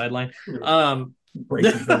whities on the sideline.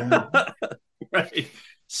 Right.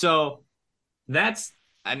 So that's.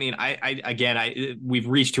 I mean, we've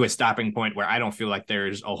reached to a stopping point where I don't feel like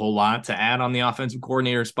there's a whole lot to add on the offensive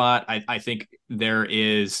coordinator spot. I think there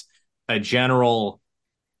is a general,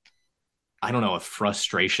 I don't know if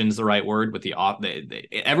frustration is the right word, with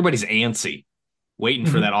everybody's antsy, waiting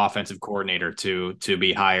for that offensive coordinator to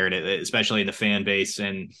be hired, especially in the fan base.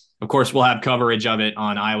 And of course, we'll have coverage of it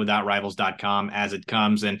on iowa.rivals.com as it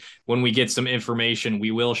comes. And when we get some information,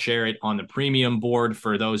 we will share it on the premium board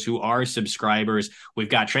for those who are subscribers. We've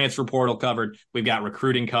got transfer portal covered. We've got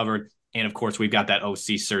recruiting covered. And of course, we've got that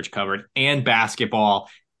OC search covered, and basketball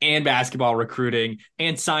recruiting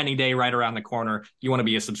and signing day right around the corner. You want to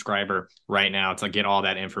be a subscriber right now to get all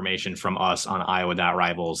that information from us on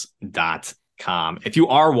iowa.rivals.com. If you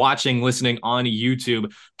are listening on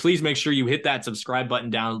YouTube, please make sure you hit that subscribe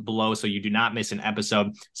button down below so you do not miss an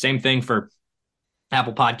episode. Same thing for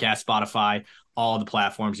Apple Podcasts, Spotify, all the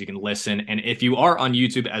platforms you can listen. And if you are on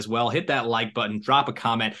YouTube as well, hit that like button, drop a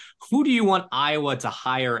comment. Who do you want Iowa to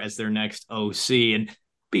hire as their next OC? And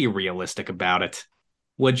be realistic about it,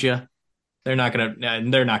 would you? They're not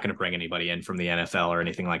gonna bring anybody in from the NFL or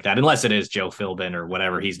anything like that, unless it is Joe Philbin or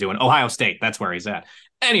whatever he's doing. Ohio State, that's where he's at.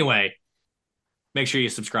 Anyway, make sure you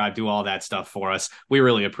subscribe, do all that stuff for us. We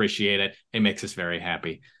really appreciate it. It makes us very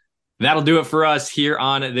happy. That'll do it for us here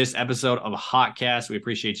on this episode of Hawkeyes. We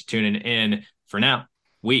appreciate you tuning in. For now,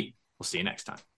 we will see you next time.